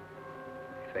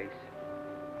 Face.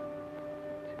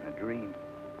 It's in a dream.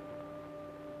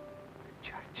 The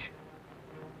judge.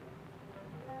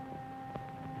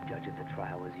 The judge at the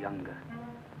trial was younger,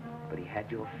 but he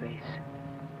had your face.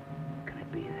 Can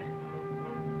it be that?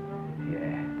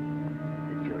 Yeah,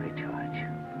 the jury charge.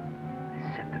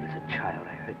 Except that as a child,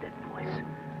 I heard that voice.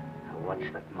 I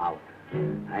watched that mouth.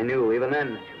 I knew even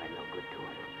then that you meant no good to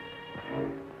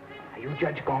him. Are you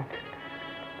Judge Gaunt?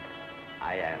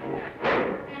 I am.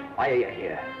 Why are you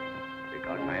here?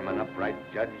 Because I am an upright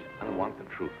judge and want the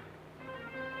truth.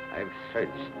 I've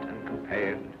searched and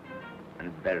compared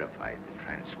and verified the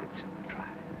transcripts of the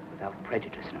trial. Without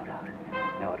prejudice, no doubt.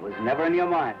 No, it was never in your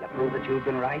mind to prove that you'd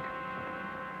been right?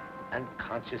 And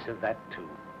conscious of that, too.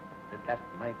 That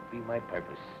might be my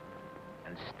purpose,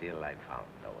 and still I found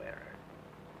no error.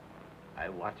 I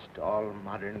watched all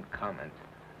modern comment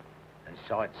and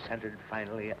saw it centered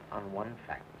finally on one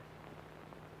fact.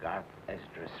 Garth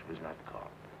Esdras was not caught.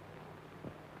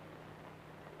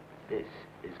 This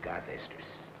is Garth Esdras,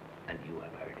 and you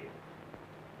have heard him.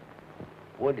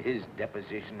 Would his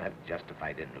deposition have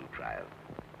justified a new trial?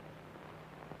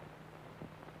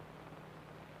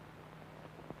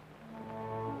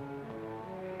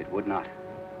 It would not.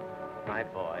 My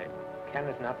boy, can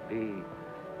it not be,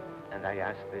 and I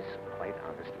ask this quite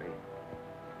honestly,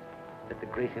 that the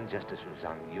great injustice was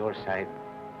on your side,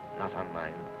 not on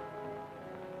mine?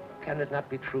 Can it not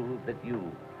be true that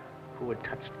you, who were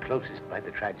touched closest by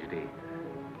the tragedy,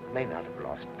 may not have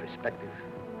lost perspective?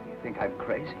 You think I'm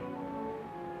crazy?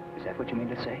 Is that what you mean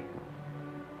to say?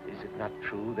 Is it not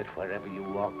true that wherever you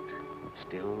walked,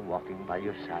 still walking by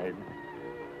your side,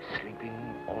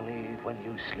 sleeping only when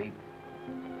you sleep,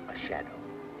 a shadow,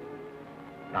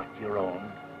 not your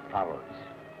own, follows,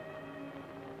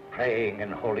 praying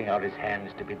and holding out his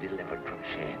hands to be delivered from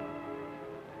shame?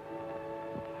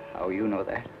 How you know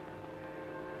that?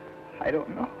 I don't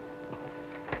know.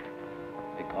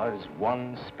 Because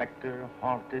one specter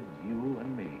haunted you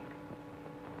and me,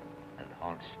 and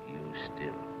haunts you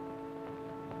still.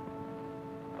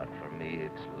 But for me,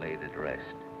 it's laid at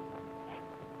rest,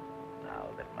 now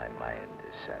that my mind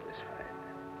is satisfied.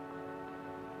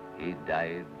 He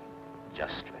died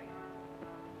justly,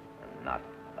 and not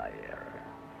by error.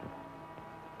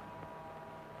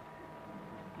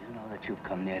 You know that you've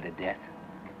come near to death?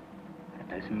 That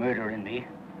there's murder in me?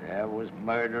 There was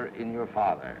murder in your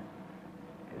father.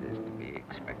 It is to be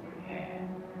expected. Yeah.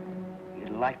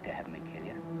 You'd like to have me kill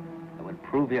you. It would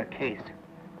prove your case.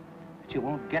 But you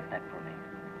won't get that from me.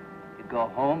 You go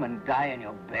home and die in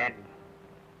your bed.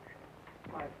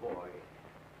 My boy,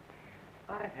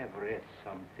 I have read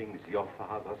some things your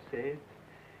father said,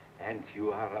 and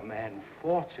you are a man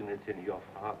fortunate in your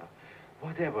father.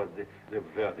 whatever the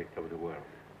verdict of the world.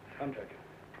 Come, Judge.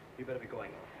 You better be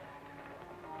going.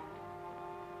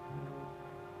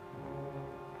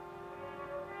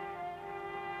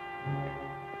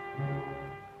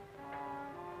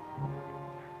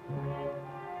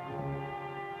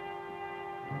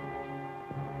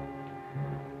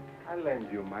 I'll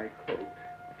lend you my coat.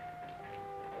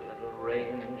 A little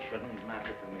rain shouldn't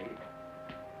matter to me.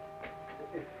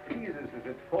 It freezes as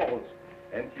it falls,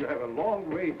 and you have a long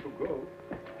way to go.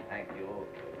 Thank you.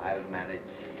 I'll manage.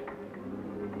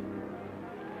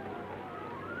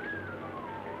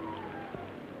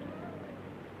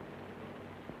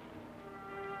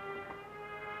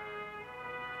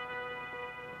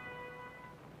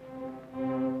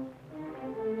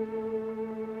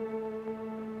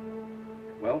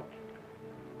 Well?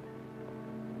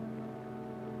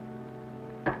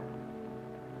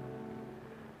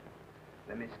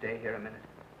 Let me stay here a minute.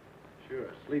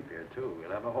 Sure, sleep here, too.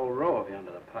 We'll have a whole row of you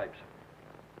under the pipes.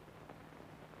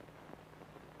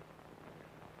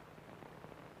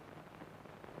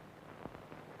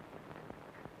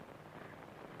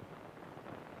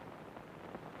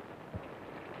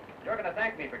 You're going to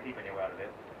thank me for keeping you out of this.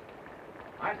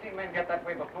 I've seen men get that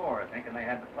way before, thinking they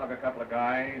had to plug a couple of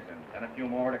guys and then a few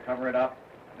more to cover it up,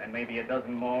 and then maybe a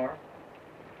dozen more.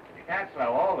 You can't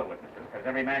swell all the witnesses, because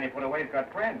every man you put away's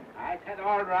got friends. I said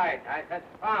all right. I said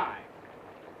fine.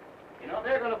 You know,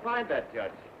 they're going to find that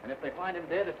judge. And if they find him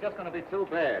dead, it's just going to be too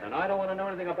bad. And I don't want to know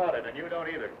anything about it, and you don't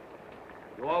either.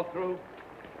 You all through?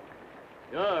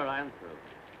 Sure, I'm through.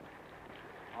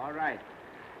 All right.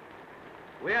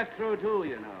 We're through, too,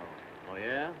 you know. Oh,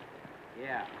 yeah?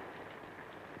 Yeah.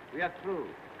 We are through.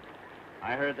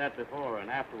 I heard that before, and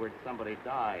afterwards somebody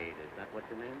died. Is that what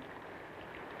you mean?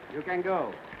 You can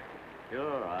go.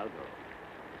 Sure, I'll go.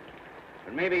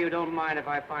 But maybe you don't mind if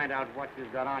I find out what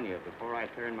you've got on you. Before I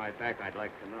turn my back, I'd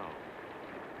like to know.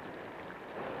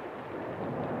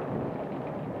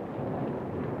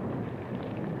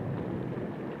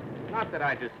 Not that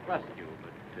I distrust you,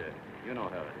 but you know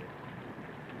how it is.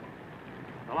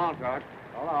 So long, Clark.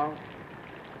 So long.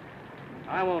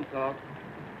 I won't talk.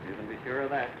 You can be sure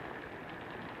of that.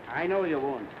 I know you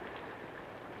won't.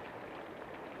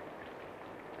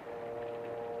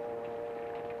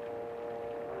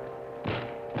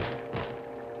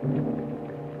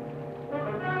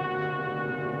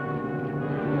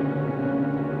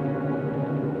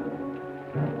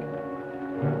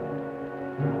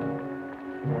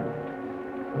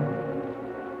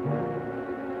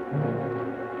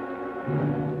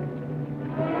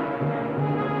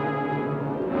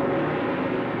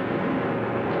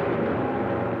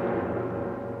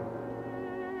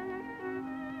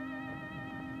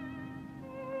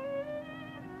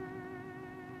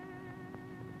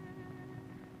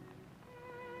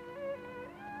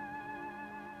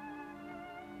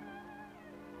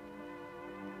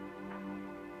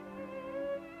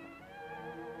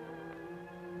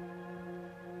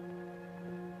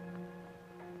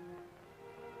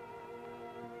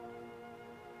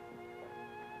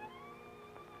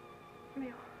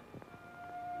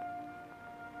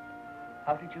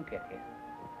 How did you get here?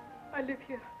 I live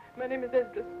here. My name is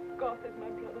Esdras. Garth is my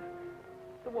brother.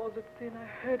 The walls are thin. I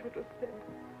heard what was said.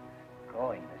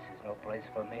 Going. This is no place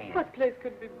for me. What place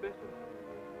could be better?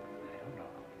 I don't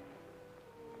know.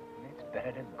 It's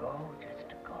better to go, just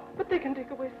to go. But they can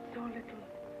take away so little.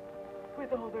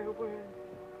 With all their words.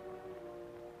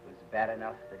 It was bad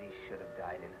enough that he should have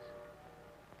died innocent.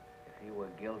 If he were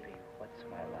guilty, what's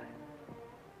my life?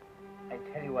 I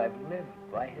tell you, I've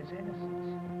lived by his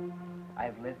innocence.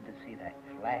 I've lived to see that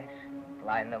flash and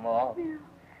blind them all. Yeah.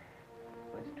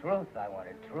 It was truth I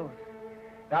wanted, truth.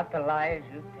 Not the lies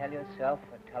you tell yourself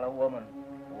or tell a woman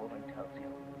tells you.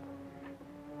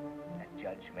 That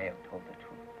judge may have told the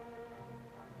truth.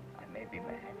 I may be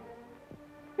mad.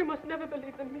 You must never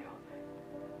believe them, Mio.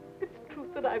 It's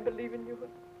truth that I believe in you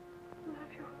and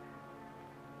love you.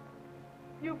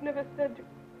 You've never said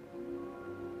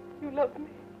you love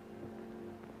me.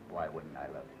 Why wouldn't I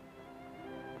love you?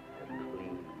 You're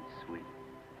clean, sweet.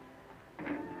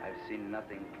 I've seen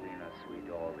nothing clean or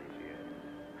sweet all these years.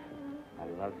 I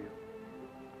love you.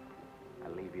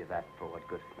 I'll leave you that for what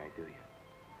good it may do you.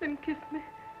 Then kiss me.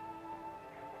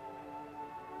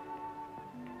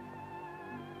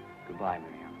 Goodbye,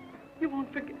 Miriam. You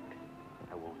won't forget.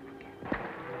 I won't forget.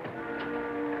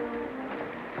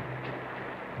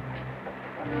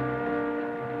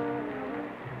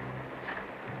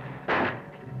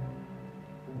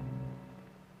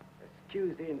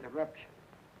 Excuse the interruption.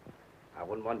 I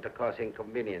wouldn't want to cause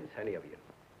inconvenience, any of you.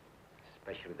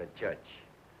 Especially the judge.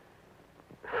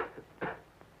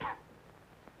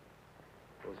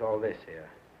 Who's all this here?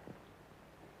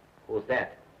 Who's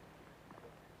that?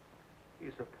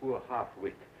 He's a poor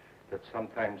half-wit that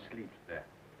sometimes sleeps there.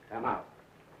 Come out.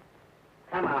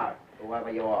 Come out,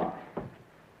 whoever you are.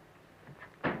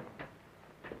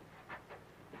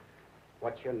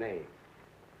 What's your name?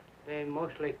 They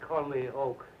mostly call me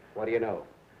Oak. What do you know?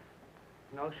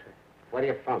 No, sir. Where are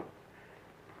you from?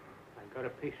 I got a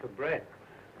piece of bread.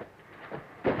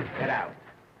 Get out.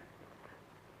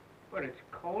 But it's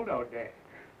cold out there.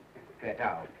 Get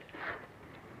out.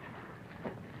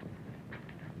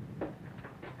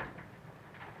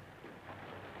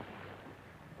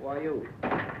 Who are you?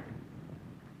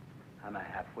 I'm a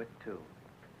half-wit, too.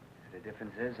 The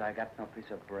difference is I got no piece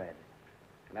of bread.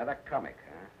 Another comic,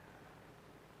 huh?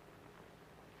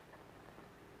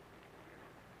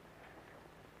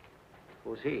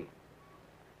 Who's he?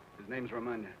 His name's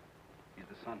Romagna. He's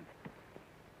the son.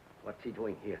 What's he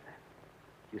doing here, then?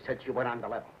 You said you went on the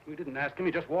level. We didn't ask him.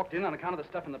 He just walked in on account of the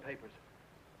stuff in the papers.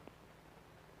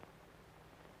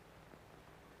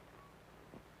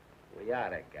 We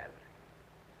are a gathering.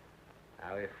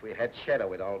 Now, if we had Shadow,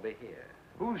 we'd all be here.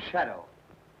 Who's Shadow?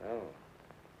 Oh.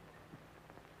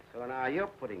 So now you're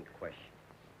putting questions.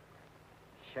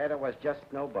 Shadow was just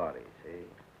nobody, see?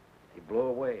 He blew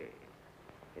away.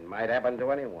 It might happen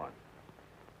to anyone.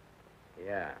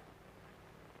 Yeah.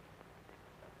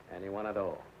 Anyone at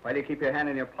all. Why do you keep your hand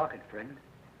in your pocket, friend?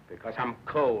 Because I'm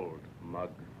cold, mug.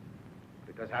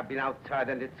 Because I've been outside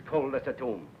and it's cold as a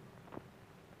tomb.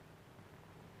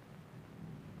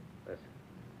 Listen.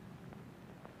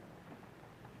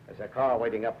 There's a car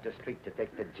waiting up the street to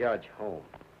take the judge home.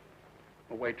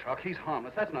 Oh, wait, Truck. He's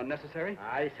harmless. That's not necessary.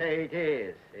 I say it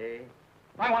is, see?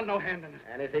 I want no hand in it.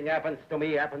 Anything happens to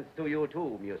me happens to you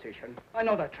too, musician. I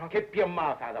know that, Truck. Keep your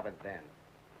mouth out of it then.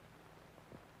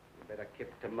 You better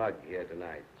keep the mug here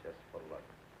tonight, just for luck.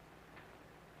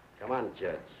 Come on,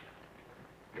 Judge.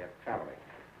 You're traveling.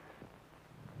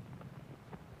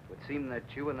 It would seem that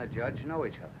you and the judge know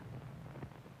each other.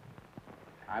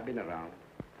 I've been around.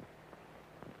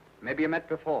 Maybe you met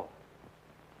before.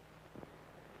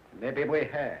 Maybe we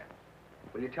have.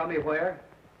 Will you tell me where?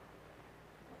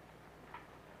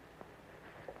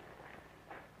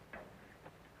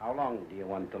 How long do you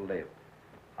want to live?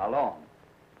 How long?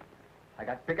 I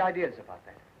got big ideas about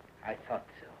that. I thought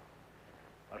so.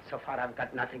 Well, so far I've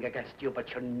got nothing against you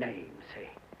but your name, see?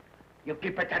 You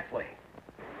keep it that way.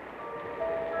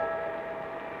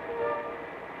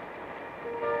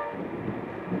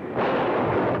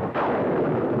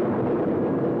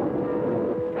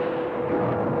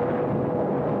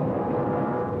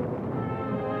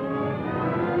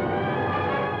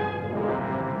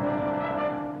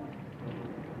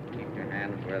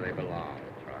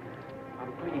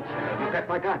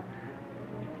 My gun.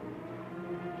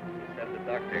 You said the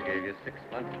doctor gave you 6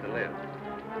 months to live.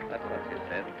 That's what you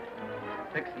said.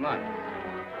 6 months.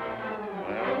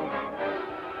 Well,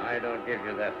 I don't give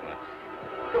you that much.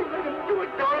 Don't let him do it!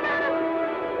 Don't let him!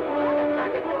 Don't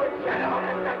let him do it! Shut up!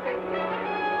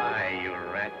 Why, you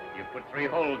rat. You put 3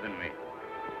 holes in me.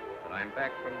 But I'm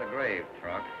back from the grave,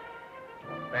 Truck.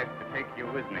 Back to take you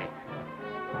with me.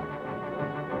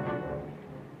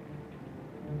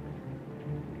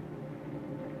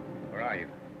 Where are you?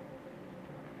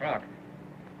 Frog,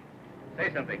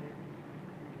 say something.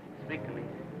 Speak to me.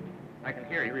 I can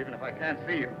hear you even if I can't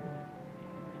see you.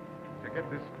 To get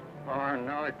this far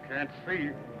now, I can't see.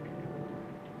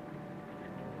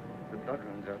 The blood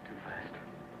runs out too fast.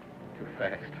 Too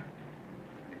fast.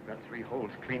 You've got 3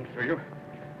 holes clean through you.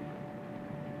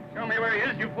 Show me where he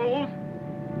is, you fools!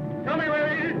 Show me where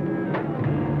he is!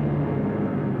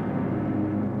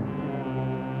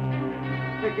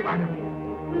 Take him out of here!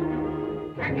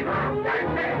 Take him out! Take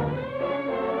him!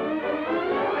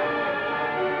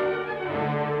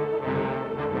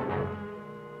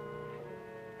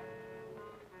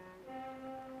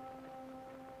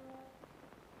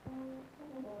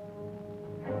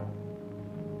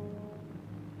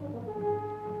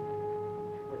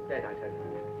 He's dead, I said.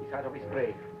 He's out of his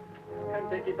grave. Can't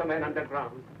they keep the man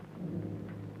underground?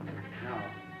 No.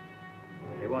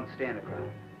 They won't stand a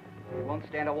crowd. They won't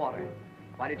stand a water.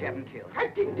 Why did you have him killed? I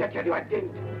didn't, I tell you, I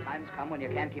didn't. Times come when you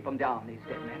can't keep them down, these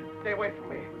dead men. Stay away from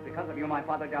me. It was because of you my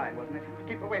father died, wasn't it?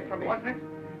 Keep away from me. Wasn't it?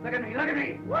 Look at me, look at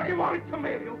me! What do you want to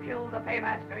me? You killed the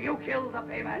paymaster. You killed the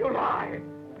paymaster. You lie.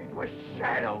 It was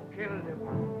Shadow killed him.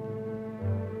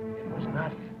 It was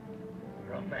not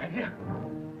Romagna.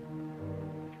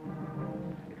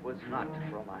 It was not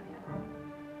Romagna.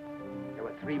 There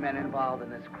were 3 men involved in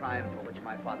this crime for which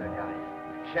my father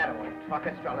died. Shadow and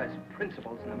Orchestral as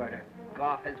principals in the murder.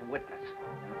 Goff as witness.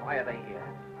 And why are they here?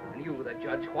 And you, the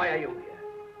judge, why are you here?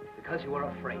 Because you were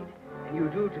afraid. And you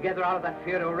drew together out of that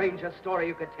fear to arrange a story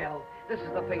you could tell. This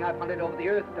is the thing I've hunted over the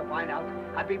earth to find out.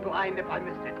 I'd be blind if I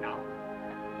missed it now.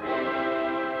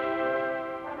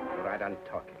 Right on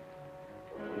talking.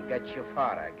 Will get you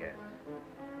far, I guess.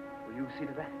 Will you see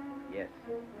to that? Yes.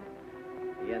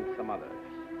 Me and some others.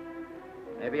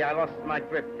 Maybe I lost my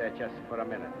grip there just for a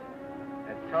minute.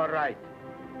 That's all right.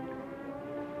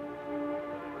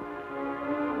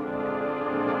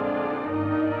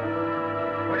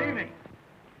 Good evening.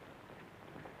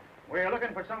 We're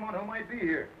looking for someone who might be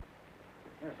here.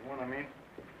 That's the one I mean.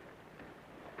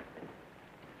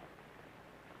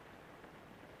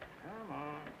 Come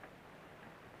on.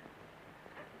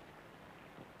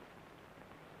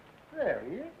 There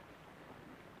he is.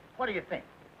 What do you think?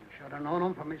 You should have known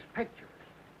him from his pictures.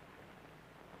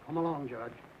 Come along,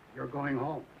 Judge. You're going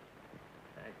home.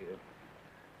 Thank you.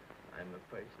 I'm a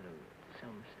person of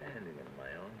some standing in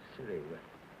my own city, but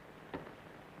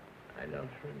I don't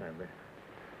remember.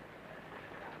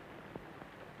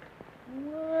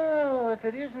 Well, if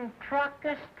it isn't Truck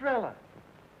Estrella.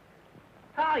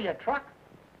 How are you, Truck?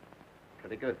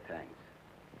 Pretty good, thanks.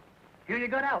 Here you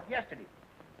got out yesterday.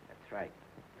 That's right.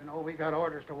 You know, we got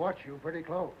orders to watch you pretty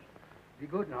close. Be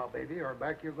good now, baby, or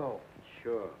back you go.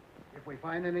 Sure. If we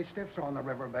find any stiffs on the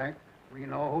riverbank, we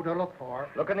know who to look for.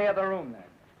 Look in the other room, then.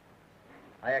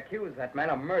 I accuse that man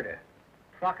of murder.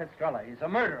 Truck Estrella, he's a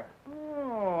murderer.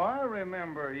 Oh, I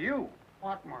remember you.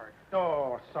 What, Mark?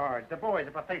 Oh, Sarge, the boy's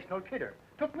a professional kidder.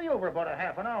 Took me over about a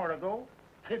half an hour ago.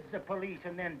 Kids the police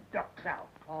and then ducks out.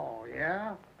 Oh,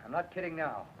 yeah? I'm not kidding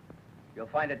now. You'll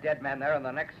find a dead man there in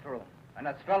the next room. And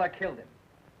Estrella killed him.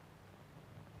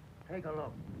 Take a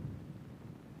look.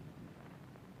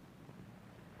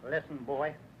 Listen,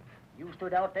 boy. You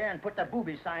stood out there and put the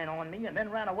booby sign on me and then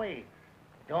ran away.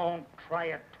 Don't try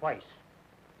it twice.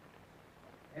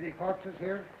 Any corpses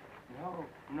here?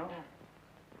 No.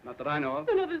 Not that I know of.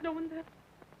 No, there's no one there.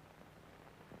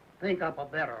 Think up a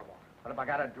better one. But if I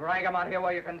gotta drag him out here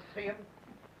where you can see him?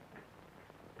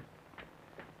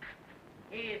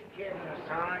 He's kidding,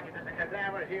 Sarge. If there's a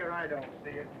cadaver here, I don't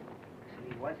see it.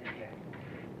 Listen, he was in here.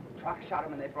 Truck shot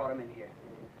him and they brought him in here.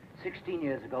 16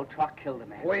 years ago, Truck killed a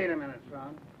man. Wait a minute,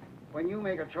 son. When you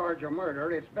make a charge of murder,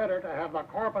 it's better to have the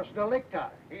corpus delicti.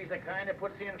 He's the kind that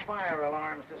puts in fire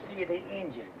alarms to see the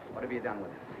engine. What have you done with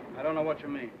him? I don't know what you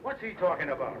mean. What's he talking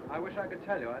about? I wish I could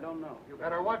tell you. I don't know. You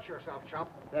better watch yourself, chump.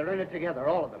 They're in it together,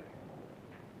 all of them.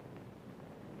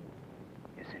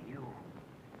 Yes, and you.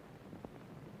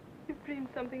 You've dreamed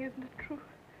something, isn't it true?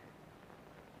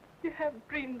 You have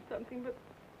dreamed something, but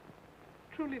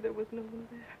truly there was no one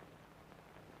there.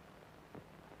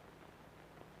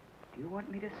 Do you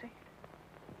want me to say it?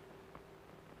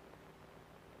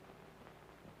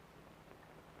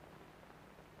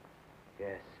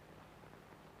 Yes.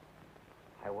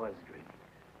 I was dreaming.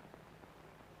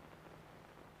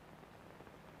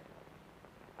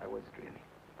 I was dreaming.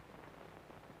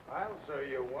 I'll say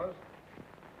you was.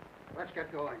 Let's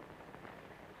get going.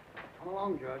 Come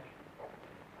along, Judge.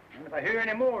 And if I hear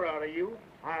any more out of you,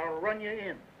 I'll run you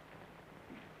in.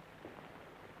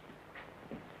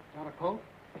 Got a coat?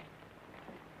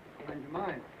 Lend you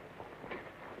mine.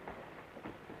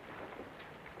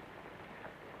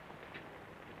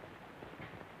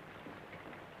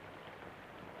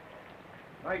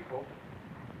 Right, folks.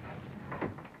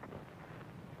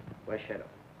 Where's Shadow?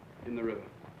 In the river.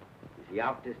 Is he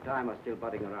out this time or still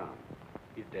butting around?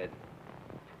 He's dead.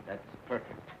 That's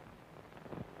perfect.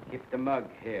 Keep the mug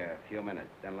here a few minutes,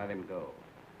 then let him go.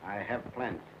 I have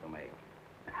plans to make.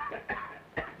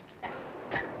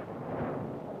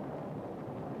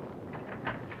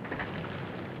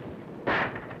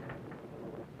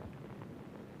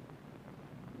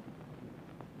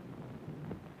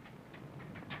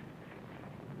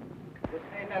 Just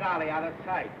stay in that alley out of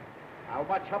sight. I'll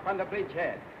watch up on the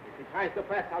bridgehead. If he tries to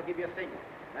press, I'll give you a signal.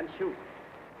 Then shoot.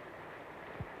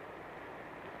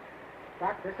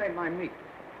 Doc, this ain't my meat.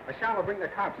 A shot will bring the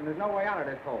cops, and there's no way out of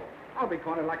this hole. I'll be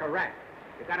cornered like a rat.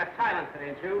 You got a silencer,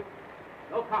 ain't you?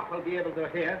 No cop will be able to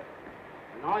hear.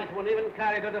 The noise won't even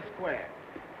carry to the square.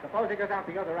 Suppose he goes out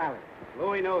the other alley.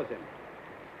 Louis knows him.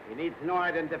 He needs no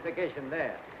identification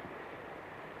there.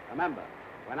 Remember,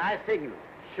 when I signal,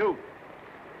 shoot.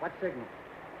 What signal?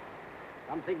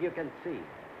 Something you can see.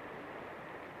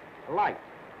 A light.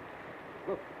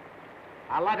 Look,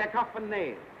 I'll light a coffin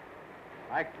nail.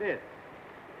 Like this.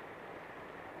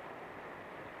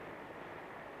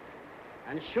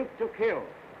 And shoot to kill,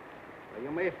 or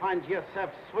you may find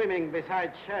yourself swimming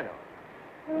beside Shadow.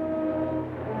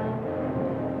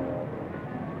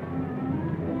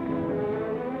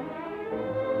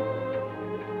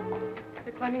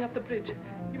 They're climbing up the bridge.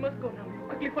 You must go now.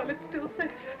 But quickly while it's still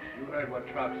safe. You heard what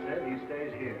Trout said. He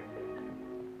stays here.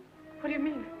 What do you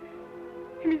mean?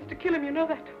 He means to kill him, you know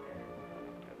that.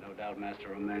 I've no doubt Master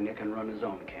Romagna can run his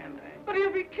own campaign. But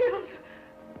he'll be killed.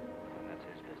 That's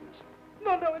his business.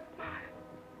 No, it's mine.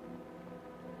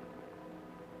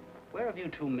 Where have you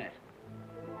two met?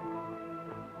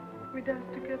 We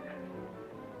danced together.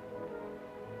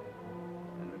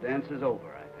 And the dance is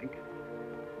over, I think.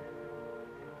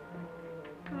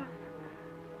 God,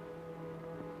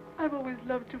 I've always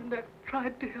loved you and I've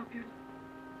tried to help you.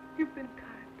 You've been kind.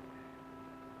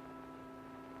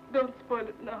 Don't spoil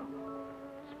it now.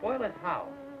 Spoil it how?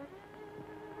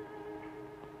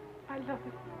 I love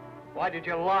him. Why did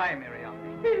you lie, Miriam?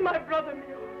 He's my brother,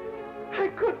 Mio. I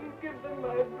couldn't give them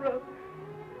my brother.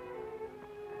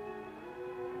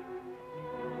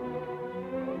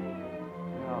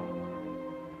 No.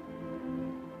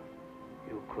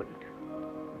 You couldn't.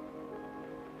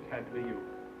 It had to be you.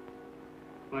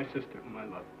 My sister, whom I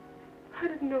love. I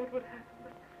didn't know it would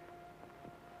happen,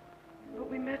 but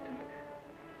we met and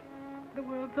the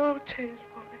world's all changed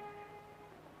for me.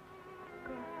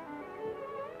 God,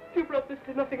 you brought this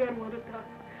to nothing. I want to die.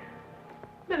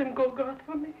 Let him go, God,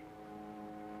 for me.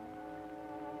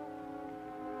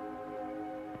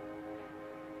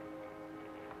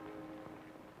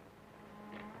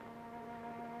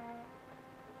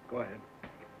 Go ahead.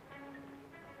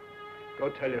 Go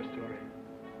tell your story.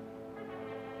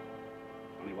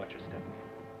 Only watch your step.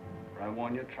 For I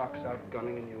warn you, Trock's out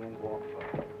gunning and you ain't walk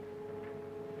far.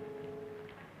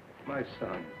 My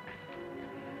son,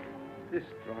 this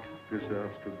Trock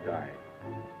deserves to die.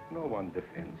 No one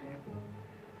defends him.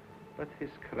 But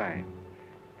his crime,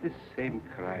 this same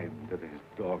crime that has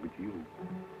dogged you,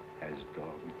 has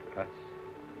dogged us.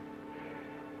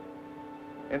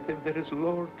 And if there is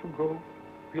lore to go,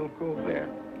 we'll go there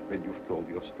when you've told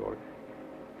your story.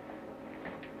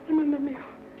 Remember me.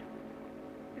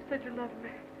 You said you loved me.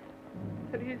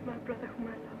 And he is my brother whom I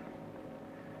love.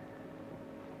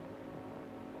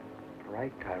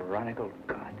 Bright, ironical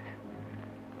gods.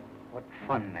 What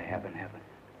fun they have in heaven.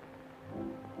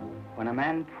 When a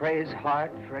man prays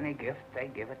hard for any gift, they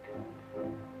give it.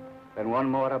 Then one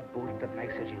more to boot that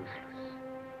makes it useless.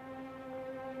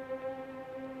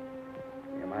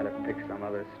 You might have picked some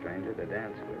other stranger to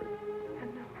dance with. I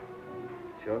know.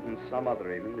 Chosen some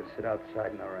other evening to sit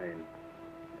outside in the rain.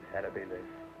 It had to be this.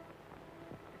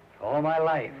 All my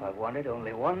life, I've wanted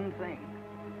only one thing.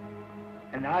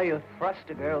 And now you thrust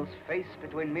a girl's face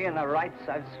between me and the rights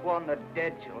I've sworn the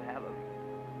dead shall have of me.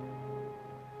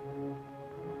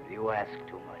 You ask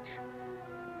too much.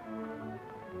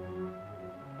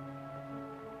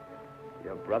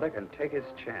 Your brother can take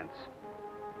his chance.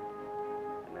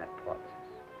 And that parts us.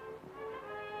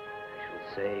 I shall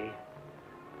say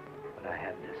what I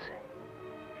have to say.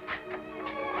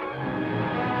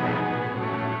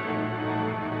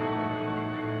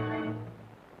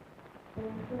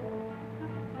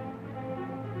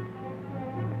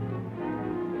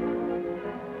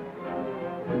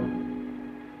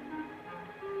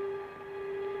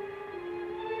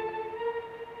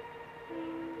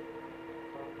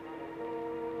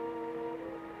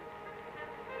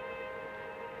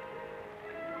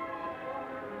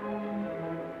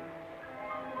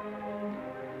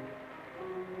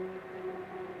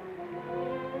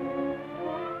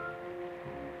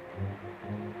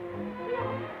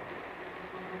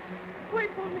 Wait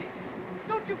for me.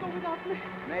 Don't you go without me.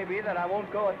 Maybe that I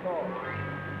won't go at all.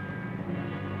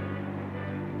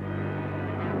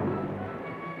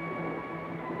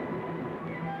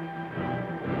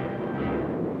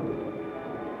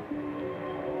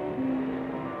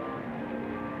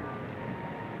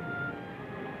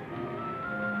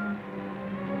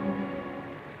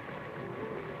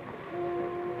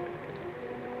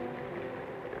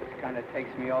 This kind of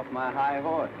takes me off my high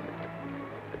horse.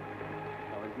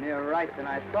 Nearer right than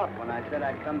I thought when I said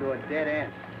I'd come to a dead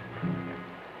end.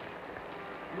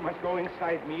 You must go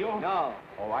inside, Mio. No.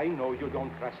 Oh, I know you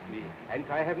don't trust me, and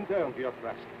I haven't earned your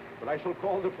trust. But I shall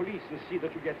call the police and see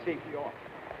that you get safely off.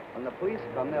 When the police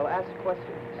come, they'll ask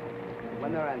questions.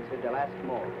 When they're answered, they'll ask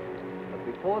more. But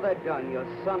before they're done, your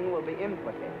son will be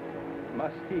implicated.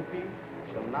 Must he be?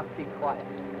 Shall not be quiet.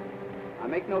 I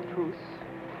make no truce.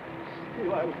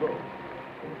 Still, I'll go.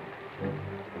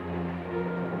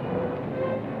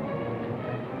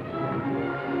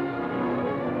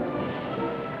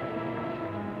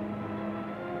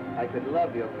 I could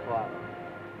love your father,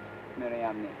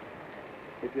 Miriam.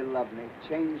 If you love me,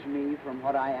 change me from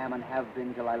what I am and have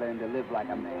been till I learn to live like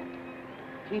a man.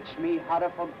 Teach me how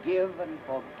to forgive and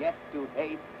forget to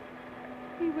hate.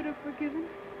 He would have forgiven.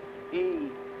 He.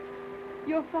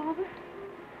 Your father?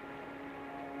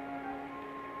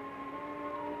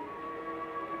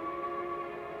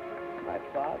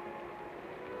 Bob?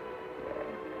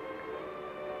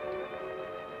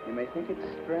 You may think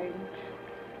it's strange.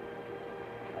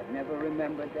 I've never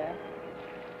remembered that.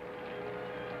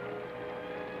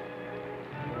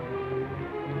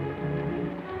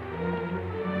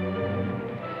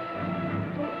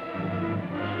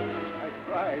 I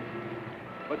tried,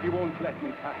 but he won't let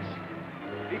me pass.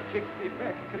 He kicked me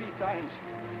back 3 times.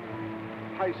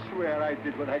 I swear I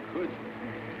did what I could.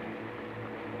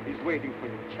 He's waiting for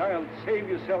you. Child, save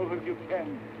yourself if you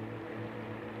can.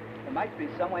 There might be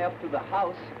some way up to the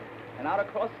house and out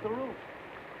across the roof.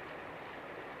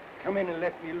 Come in and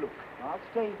let me look. I'll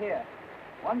stay here.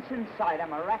 Once inside,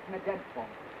 I'm a rat in a dead fall.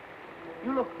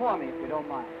 You look for me if you don't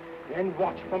mind. Then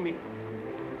watch for me.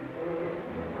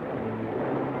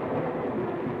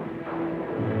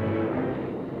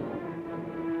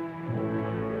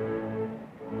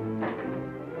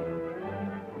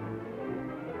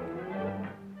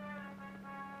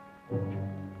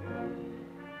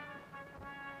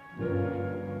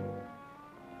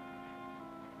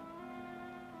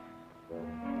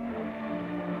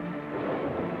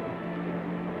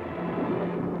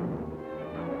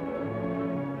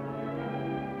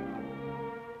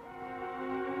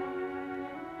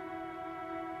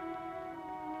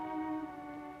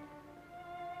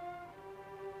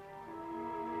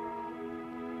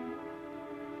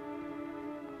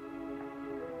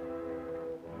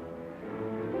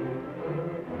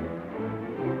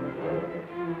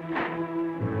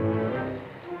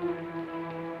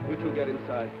 Get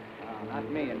inside. No,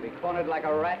 not me, and be cornered like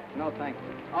a rat? No, thank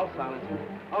you. I'll silence him.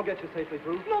 I'll get you safely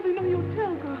through. Mother, no, you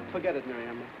tell God. Forget it,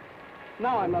 Miriam.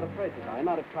 Now I'm not afraid to die,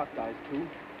 not if Troc dies too.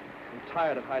 I'm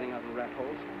tired of hiding out in rat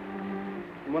holes.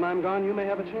 And when I'm gone, you may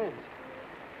have a chance.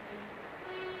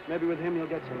 Maybe with him you'll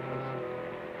get someplace.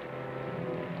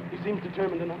 He seems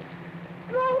determined enough.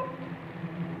 No!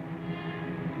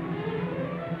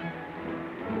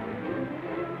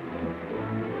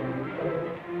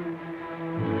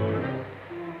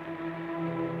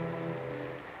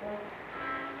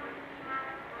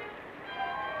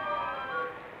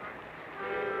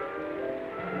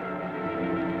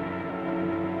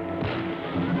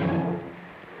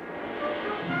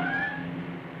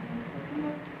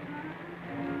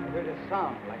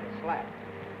 Sound like a slap.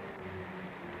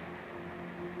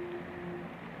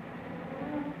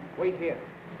 Wait here.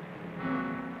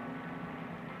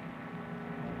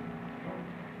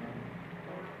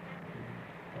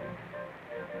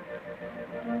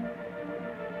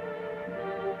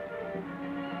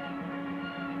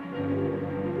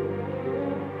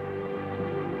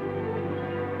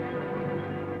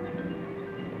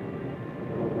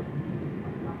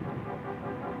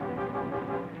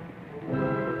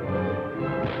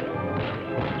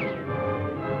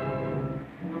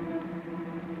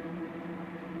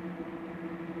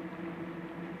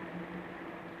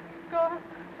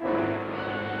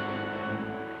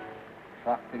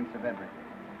 Troc thinks of everything.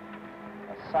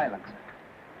 A silencer.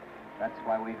 That's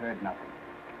why we heard nothing.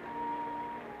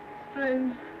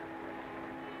 Strange.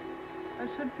 I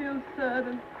should feel sad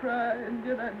and cry, and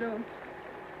yet I don't.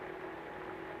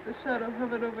 The shadow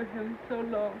hovered over him so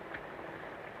long.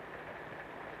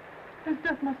 His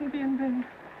death mustn't be in vain.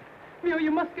 Mio,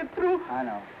 you must get through. I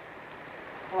know.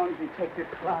 How long does he take to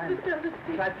climb?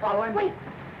 Just Try following. Wait.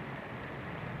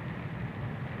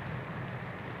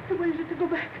 I want you to go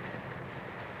back.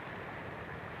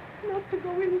 Not to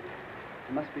go in.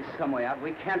 There must be some way out.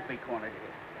 We can't be cornered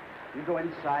here. You go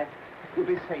inside. You'll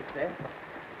be safe there.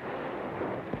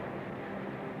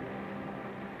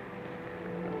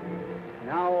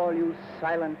 Now all you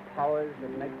silent powers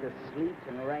that make the sleet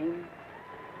and rain,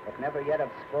 but never yet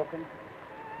have spoken,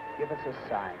 give us a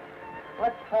sign.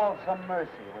 Let fall some mercy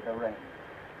with the rain.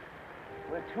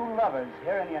 We're 2 lovers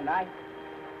here in your night,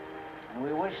 and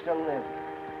we wish to live.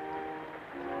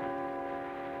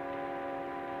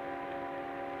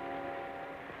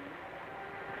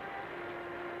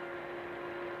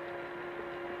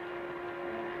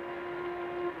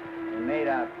 We made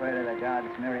our prayer to the gods,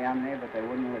 Miriamne, but they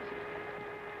wouldn't listen.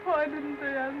 Why didn't they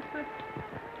answer?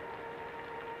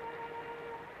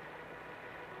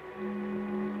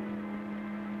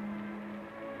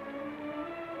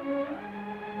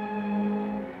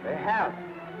 They have.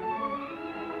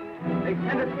 They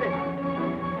sent us this.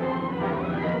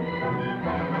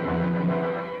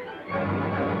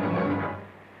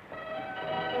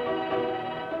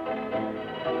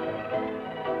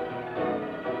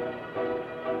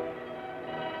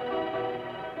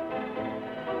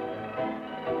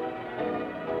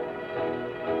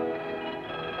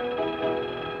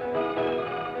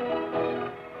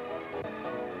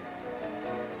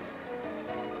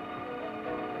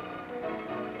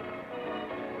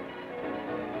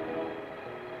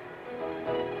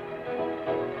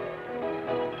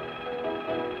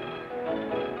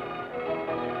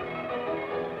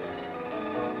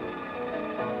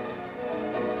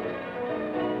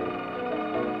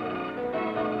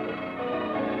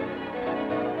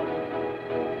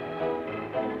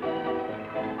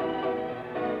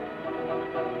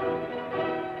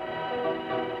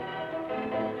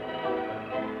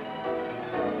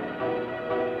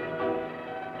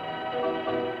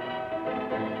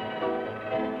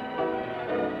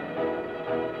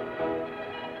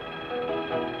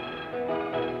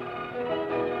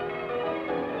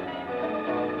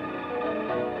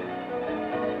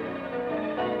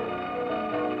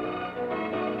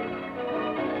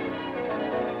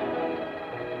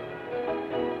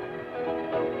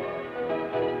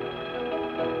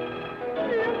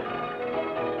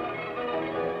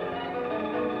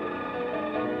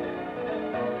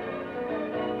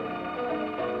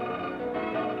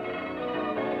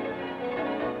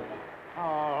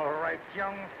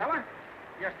 young fella.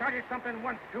 You started something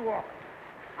once too often.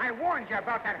 I warned you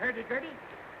about that hurdy-gurdy.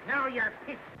 Now you're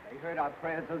pissed. They heard our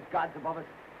prayers, those gods above us.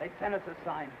 They sent us a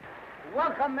sign.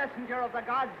 Welcome, messenger of the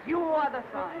gods. You are the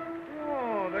sign.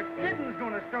 Oh, the kidding's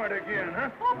gonna start again, huh?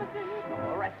 So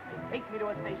arrest me. Take me to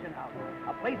a station house.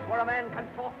 A place where a man can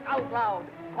talk out loud.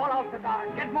 Call out the guard.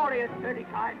 Get more of his dirty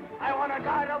kind. I want a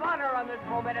guard of honor on this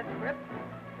momentous trip.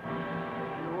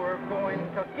 You're going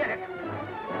to get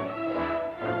it.